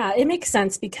 yeah, it makes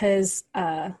sense because,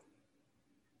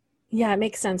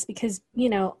 you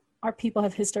know, our people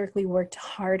have historically worked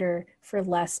harder for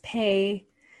less pay,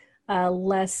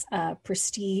 less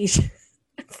prestige.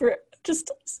 For just,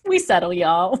 we settle,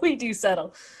 y'all. We do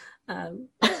settle.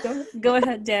 Go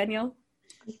ahead, Daniel.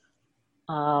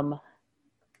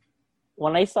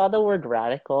 When I saw the word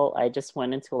radical, I just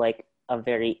went into like a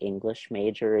very English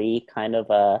majory kind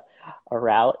of a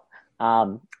route,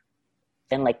 and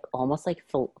like almost like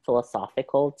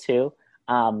philosophical too.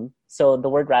 So the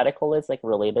word radical is like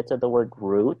related to the word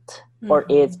root, or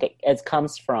it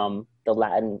comes from the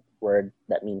Latin word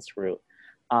that means root.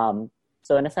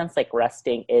 So in a sense, like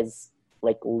resting is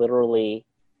like literally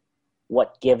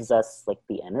what gives us like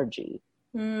the energy.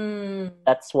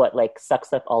 That's what like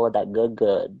sucks up all of that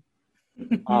good.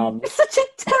 Such a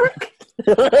dark.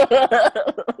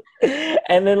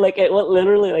 And then like it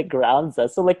literally like grounds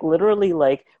us. So like literally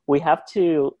like we have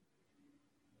to,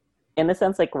 in a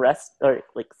sense, like rest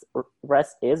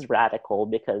is radical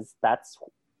because that's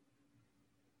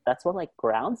what like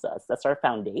grounds us. That's our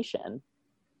foundation.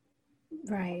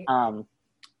 Right. And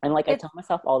like I tell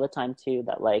myself all the time too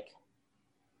that like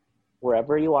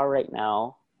wherever you are right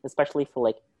now, especially for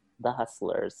like the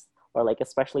hustlers, or like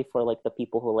especially for like the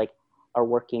people who like are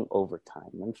working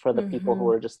overtime, and for the people who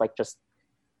are just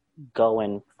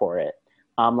going for it,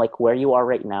 like where you are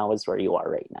right now is where you are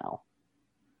right now.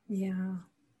 Yeah.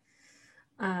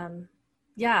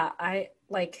 I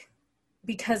like,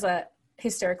 because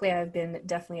historically I've been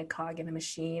definitely a cog in a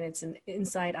machine. It's an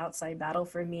inside outside battle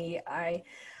for me.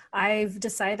 I've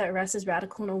decided that rest is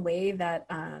radical in a way that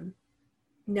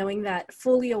knowing that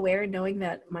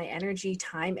my energy,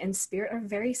 time, and spirit are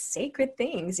very sacred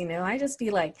things. I just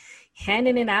be like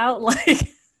handing it out,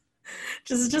 like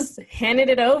just handing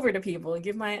it over to people and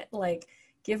give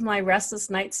my restless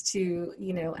nights to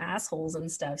assholes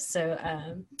and stuff. So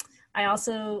I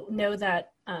also know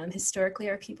that historically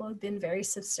our people have been very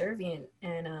subservient,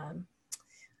 and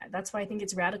that's why I think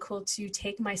it's radical to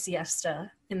take my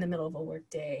siesta in the middle of a work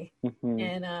day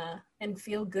and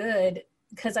feel good,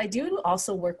 because I do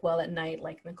also work well at night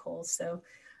like Nicole. So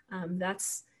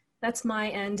that's my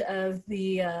end of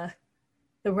the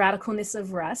radicalness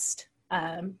of rest.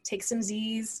 Take some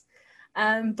Z's.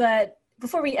 But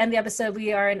before we end the episode,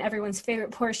 we are in everyone's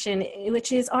favorite portion,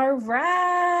 which is our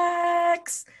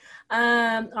Recs.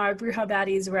 Our Bruja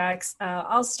Baddies Recs.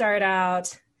 I'll start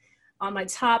out on my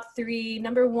top 3.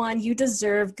 Number 1, you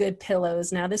deserve good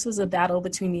pillows. Now, this was a battle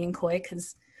between me and Koi,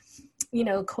 because,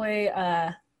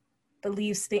 Koi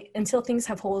believes until things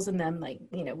have holes in them,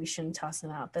 we shouldn't toss them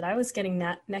out. But I was getting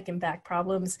neck and back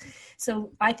problems.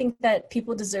 So I think that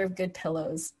people deserve good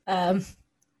pillows. And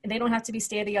they don't have to be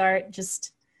state-of-the-art,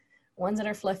 just ones that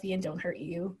are fluffy and don't hurt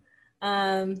you.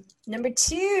 Number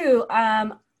 2,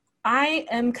 I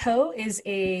Am Co. is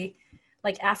a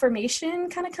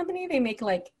affirmation kind of company. They make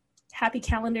happy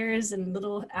calendars and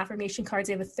little affirmation cards.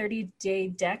 They have a 30-day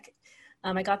deck.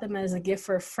 I got them as a gift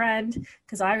for a friend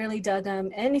because I really dug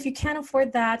them. And if you can't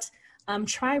afford that,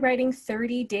 try writing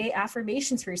 30-day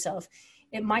affirmations for yourself.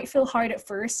 It might feel hard at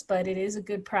first, but it is a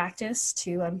good practice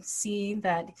to see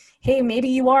that, hey, maybe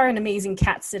you are an amazing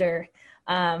cat sitter.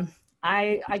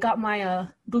 I got my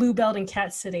blue belt in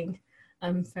cat sitting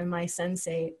from my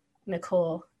sensei,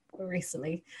 Nicole,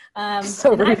 recently.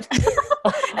 So rude.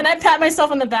 And I pat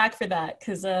myself on the back for that,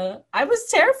 because I was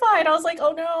terrified. I was like,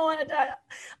 oh no,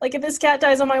 if this cat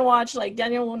dies on my watch,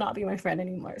 Daniel will not be my friend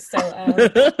anymore. So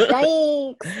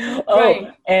Yikes.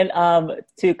 Right. And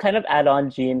to kind of add on,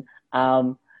 Jean,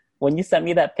 when you sent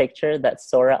me that picture that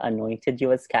Sora anointed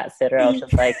you as cat sitter, I was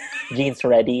just like, Jean's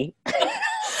ready.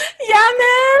 Yeah,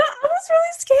 man, I was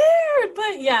really scared,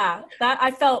 but yeah, that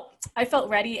I felt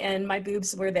ready, and my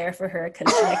boobs were there for her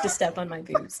because she liked to step on my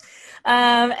boobs.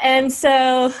 And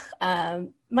so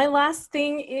my last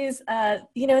thing is,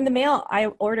 in the mail, I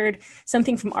ordered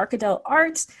something from Arcadel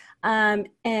Art,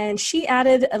 and she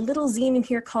added a little zine in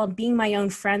here called Being My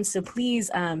Own Friend. So please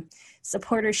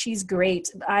support her. She's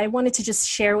great. I wanted to just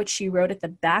share what she wrote at the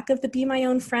back of the Be My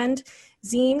Own Friend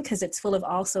zine, because it's full of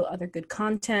also other good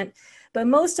content. But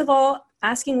most of all,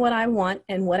 asking what I want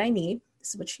and what I need. This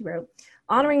is what she wrote.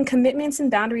 Honoring commitments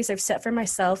and boundaries I've set for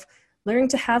myself, learning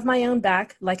to have my own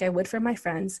back like I would for my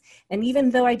friends. And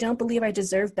even though I don't believe I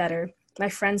deserve better, my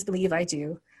friends believe I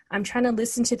do. I'm trying to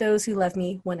listen to those who love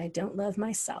me when I don't love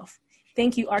myself.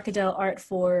 Thank you, Arcadel Art,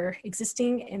 for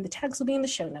existing, and the tags will be in the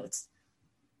show notes.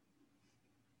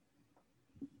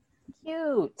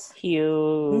 Cute.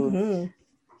 Mm-hmm.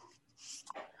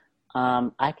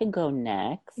 I can go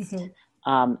next. Mm-hmm.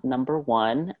 Number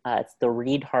 1, it's the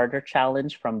Read Harder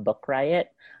Challenge from Book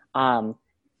Riot.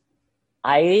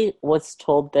 I was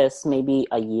told this maybe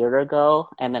a year ago,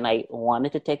 and then I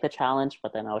wanted to take the challenge,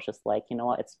 but then I was just like, you know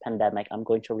what, it's pandemic. I'm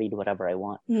going to read whatever I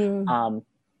want.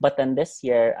 But then this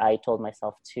year, I told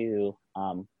myself to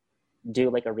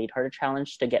do a Read Harder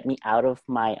Challenge to get me out of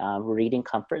my reading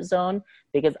comfort zone,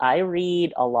 because I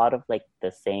read a lot of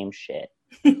the same shit.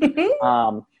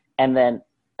 And then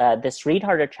this Read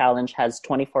Harder Challenge has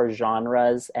 24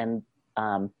 genres and,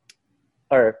 not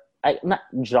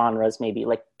genres, maybe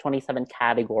 27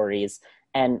 categories.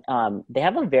 And they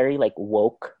have a very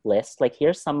woke list.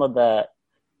 Here's some of the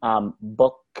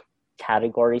book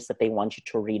categories that they want you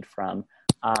to read from.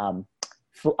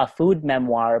 A food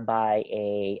memoir by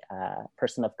a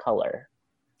person of color.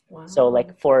 Wow. So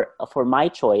like for my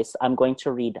choice, I'm going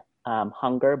to read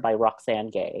Hunger by Roxane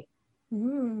Gay.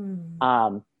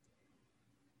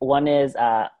 One is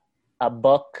a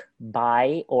book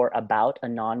by or about a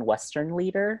non-Western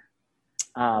leader.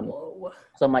 So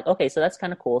I'm like, okay, so that's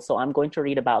kind of cool. So I'm going to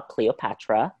read about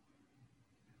Cleopatra.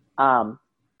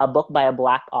 A book by a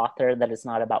Black author that is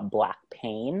not about Black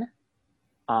pain.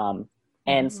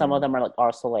 And some of them are like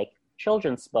also like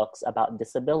children's books about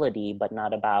disability, but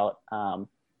not about,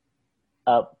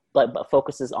 but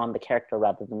focuses on the character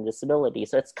rather than disability.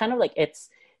 So it's kind of like, it's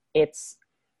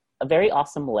a very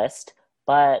awesome list,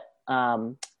 but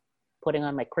putting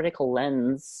on my critical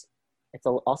lens, it's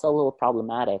also a little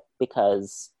problematic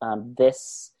because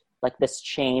this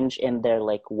change in their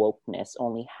like wokeness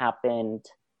only happened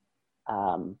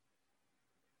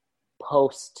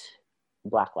post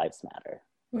Black Lives Matter.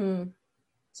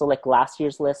 So like last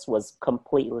year's list was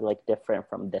completely like different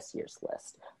from this year's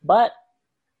list, but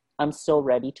I'm still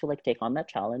ready to like take on that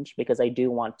challenge because I do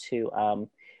want to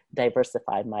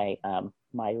diversify my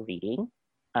my reading.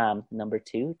 Number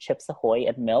 2, Chips Ahoy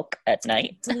and milk at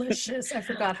night. Delicious. I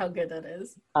forgot how good that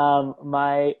is.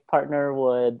 My partner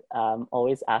would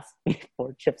always ask me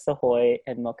for Chips Ahoy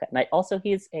and milk at night. Also,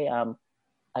 he's a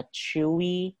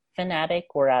Chewy fanatic,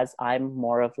 whereas I'm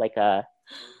more of like a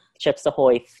Chips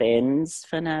Ahoy Thins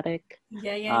fanatic.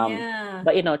 Yeah.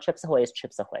 But you know, Chips Ahoy is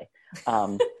Chips Ahoy.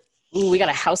 Ooh, we got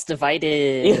a house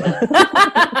divided.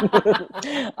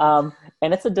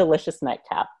 And it's a delicious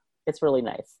nightcap. It's really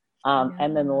nice.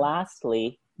 And then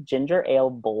lastly, ginger ale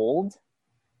bold.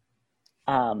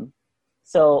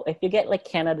 So if you get like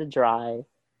Canada Dry,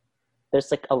 there's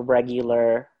like a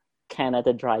regular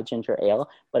Canada Dry ginger ale.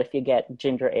 But if you get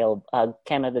ginger ale,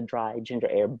 Canada Dry ginger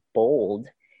ale bold,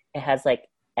 it has like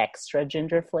extra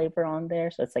ginger flavor on there.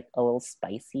 So it's like a little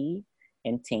spicy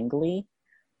and tingly.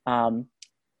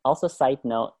 Also, side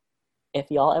note, if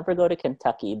y'all ever go to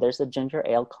Kentucky, there's a ginger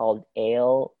ale called a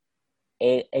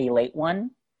late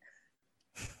one.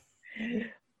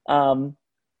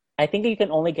 I think you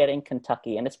can only get it in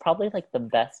Kentucky, and it's probably like the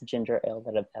best ginger ale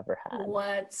that I've ever had.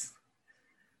 What?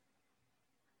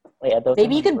 Yeah,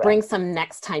 maybe you can bring some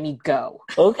next time you go.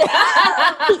 Okay.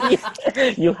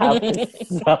 You have to.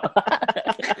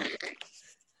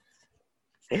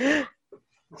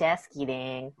 Just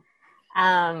kidding.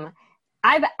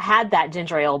 I've had that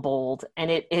ginger ale bold, and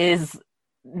it is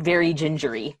very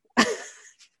gingery.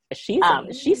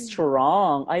 She's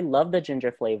strong. I love the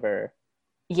ginger flavor.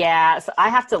 Yeah, so I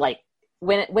have to like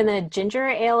when the ginger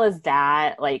ale is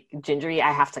that like gingery,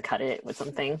 I have to cut it with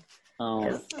something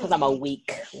because I'm a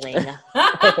weakling.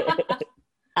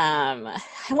 I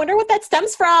wonder what that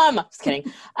stems from. Just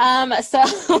kidding. So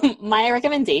my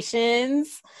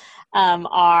recommendations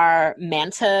are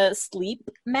Manta sleep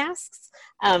masks.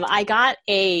 I got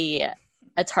a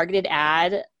targeted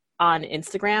ad on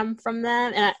Instagram from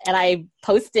them, and I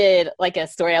posted like a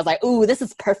story. I was like, "Ooh, this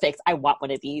is perfect. I want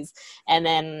one of these." And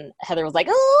then Heather was like,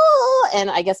 "Oh!" And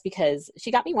I guess because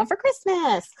she got me one for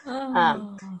Christmas.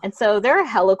 And so they're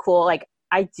hella cool. Like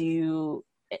I do.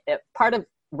 Part of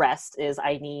rest is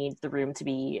I need the room to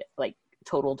be like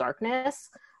total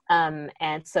darkness. And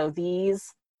so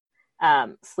these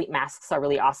sleep masks are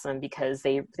really awesome because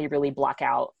they really block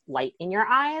out light in your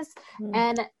eyes.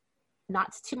 And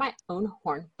not to toot my own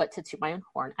horn, but to toot my own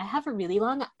horn, I have really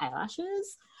long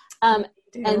eyelashes.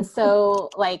 And so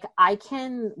like I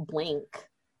can blink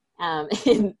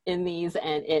in these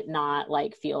and it not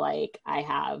like feel like I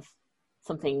have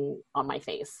something on my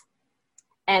face.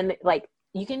 And like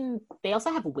they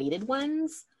also have weighted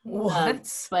ones.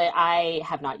 What? But I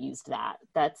have not used that.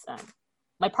 That's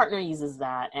my partner uses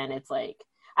that, and it's like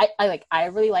I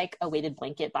really like a weighted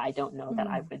blanket, but I don't know that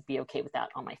I would be okay with that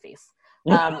on my face.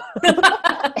 Yeah,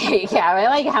 I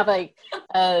like have like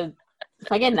a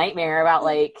nightmare about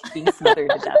like being smothered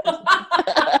to death.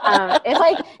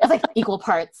 It's like equal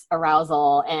parts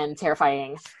arousal and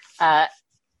terrifying.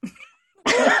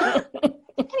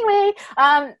 Anyway,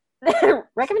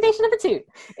 recommendation number 2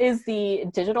 is the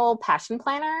digital passion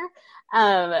planner.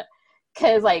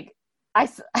 Because like I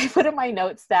put in my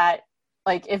notes that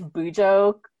like if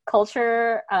Bujo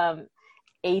culture,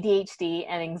 ADHD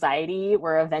and anxiety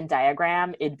were a Venn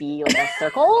diagram, it'd be like a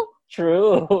circle.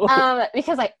 True.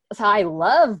 Because I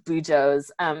love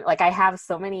Bujos. Like I have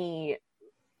so many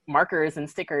markers and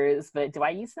stickers, but do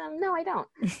I use them? No, I don't.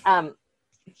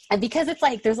 And because it's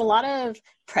like there's a lot of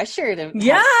pressure to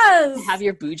have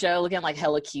your Bujo looking like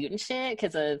hella cute and shit.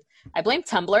 Because I blame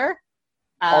Tumblr.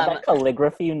 All that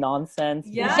calligraphy nonsense.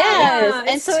 Yes.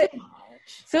 And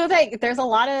so like there's a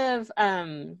lot of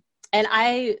and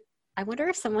I I wonder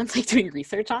if someone's like doing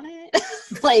research on it,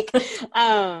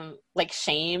 like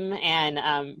shame and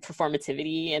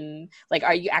performativity, and like,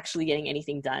 are you actually getting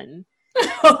anything done?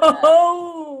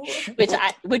 Which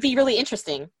would be really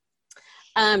interesting.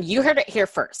 You heard it here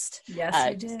first.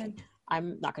 Yes, you did.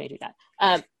 I'm not going to do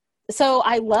that. So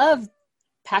I love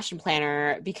Passion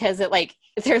Planner because it like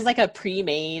there's like a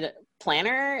pre-made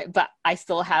planner, but I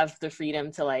still have the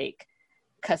freedom to like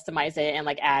customize it and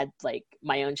like add like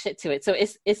my own shit to it. So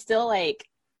it's still like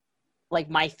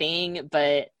my thing,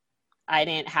 but I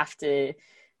didn't have to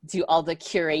do all the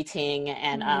curating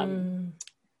and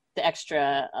the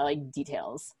extra like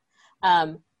details.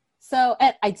 So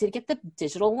I did get the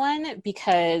digital one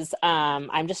because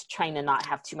I'm just trying to not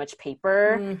have too much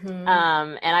paper.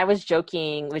 And I was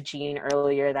joking with Jean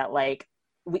earlier that like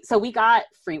we got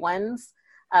free ones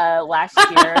last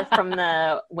year from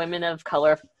the Women of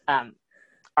Color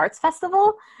Arts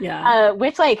Festival. Yeah.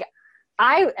 Which like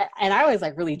I was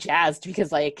like really jazzed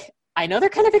because like I know they're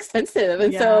kind of expensive,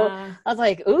 and so I was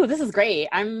like, ooh, this is great.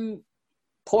 I'm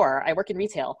poor. I work in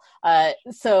retail.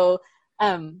 So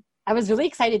I was really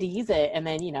excited to use it, and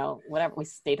then, you know, whatever, we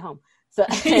stayed home. So,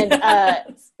 and,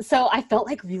 so I felt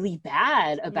like really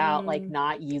bad about like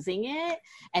not using it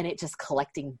and it just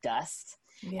collecting dust.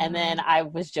 Yeah. And then I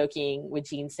was joking with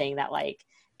Jean saying that like,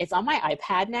 it's on my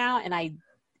iPad now and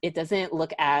it doesn't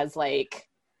look as like,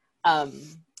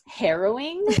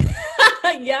 harrowing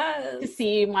to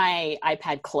see my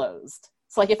iPad closed.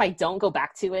 So like, if I don't go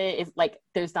back to it, it's like,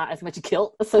 there's not as much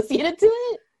guilt associated to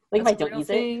it. Like if I don't use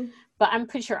it, but I'm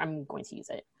pretty sure I'm going to use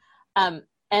it.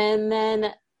 And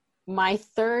then my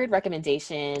third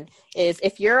recommendation is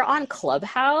if you're on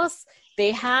Clubhouse,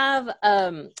 they have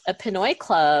a Pinoy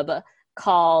club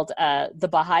called the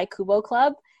Baha'i Kubo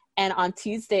Club. And on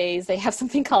Tuesdays, they have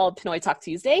something called Pinoy Talk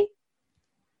Tuesday.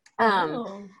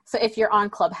 So if you're on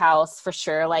Clubhouse, for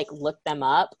sure, like look them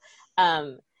up.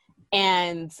 So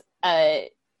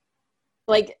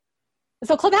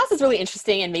Clubhouse is really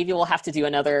interesting, and maybe we'll have to do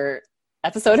another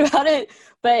episode about it.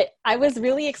 But I was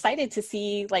really excited to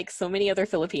see like so many other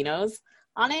Filipinos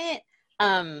on it.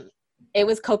 It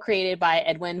was co-created by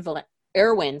Erwin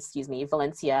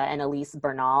Valencia and Elise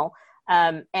Bernal.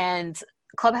 And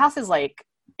Clubhouse is like,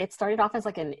 it started off as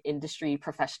like an industry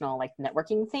professional like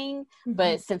networking thing,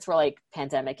 but since we're like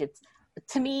pandemic,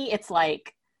 to me it's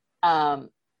like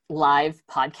live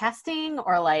podcasting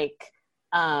or like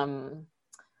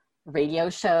radio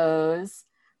shows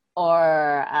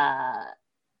or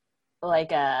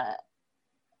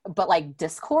but like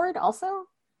Discord also,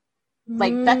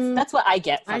 like that's what I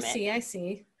get from it. I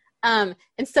see. And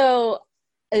so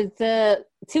the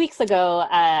 2 weeks ago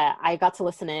I got to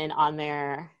listen in on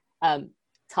their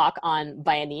talk on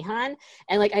Bayanihan,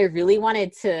 and like I really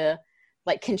wanted to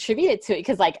like contribute it to it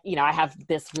because like, you know, I have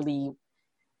this really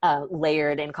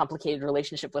layered and complicated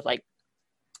relationship with like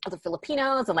other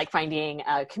Filipinos and like finding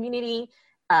a community,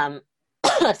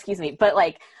 excuse me, but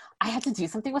like I had to do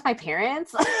something with my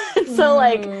parents. So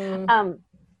like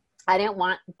I didn't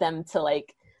want them to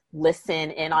like listen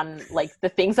in on like the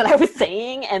things that I was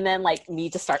saying and then like me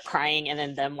to start crying and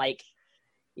then them like,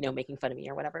 you know, making fun of me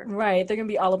or whatever. Right. They're gonna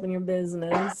be all up in your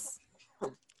business.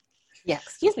 Yeah,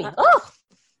 excuse me.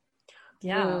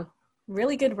 Yeah.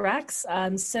 Really good Rex.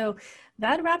 So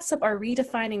that wraps up our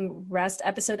Redefining Rest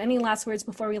episode. Any last words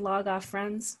before we log off,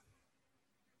 friends?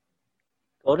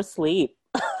 Go to sleep.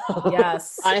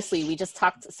 Yes. Honestly, we just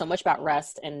talked so much about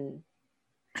rest and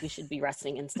we should be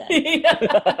resting instead.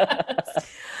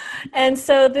 Yes. And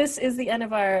so this is the end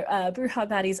of our Bruja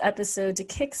Baddies episode to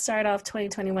kickstart off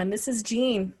 2021. This is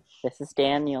Jean. This is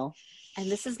Daniel.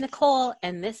 And this is Nicole.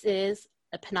 And this is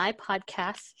a Pinay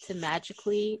podcast to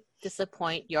magically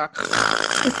disappoint your...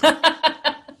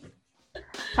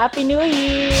 Happy New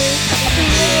Year! Happy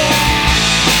New Year!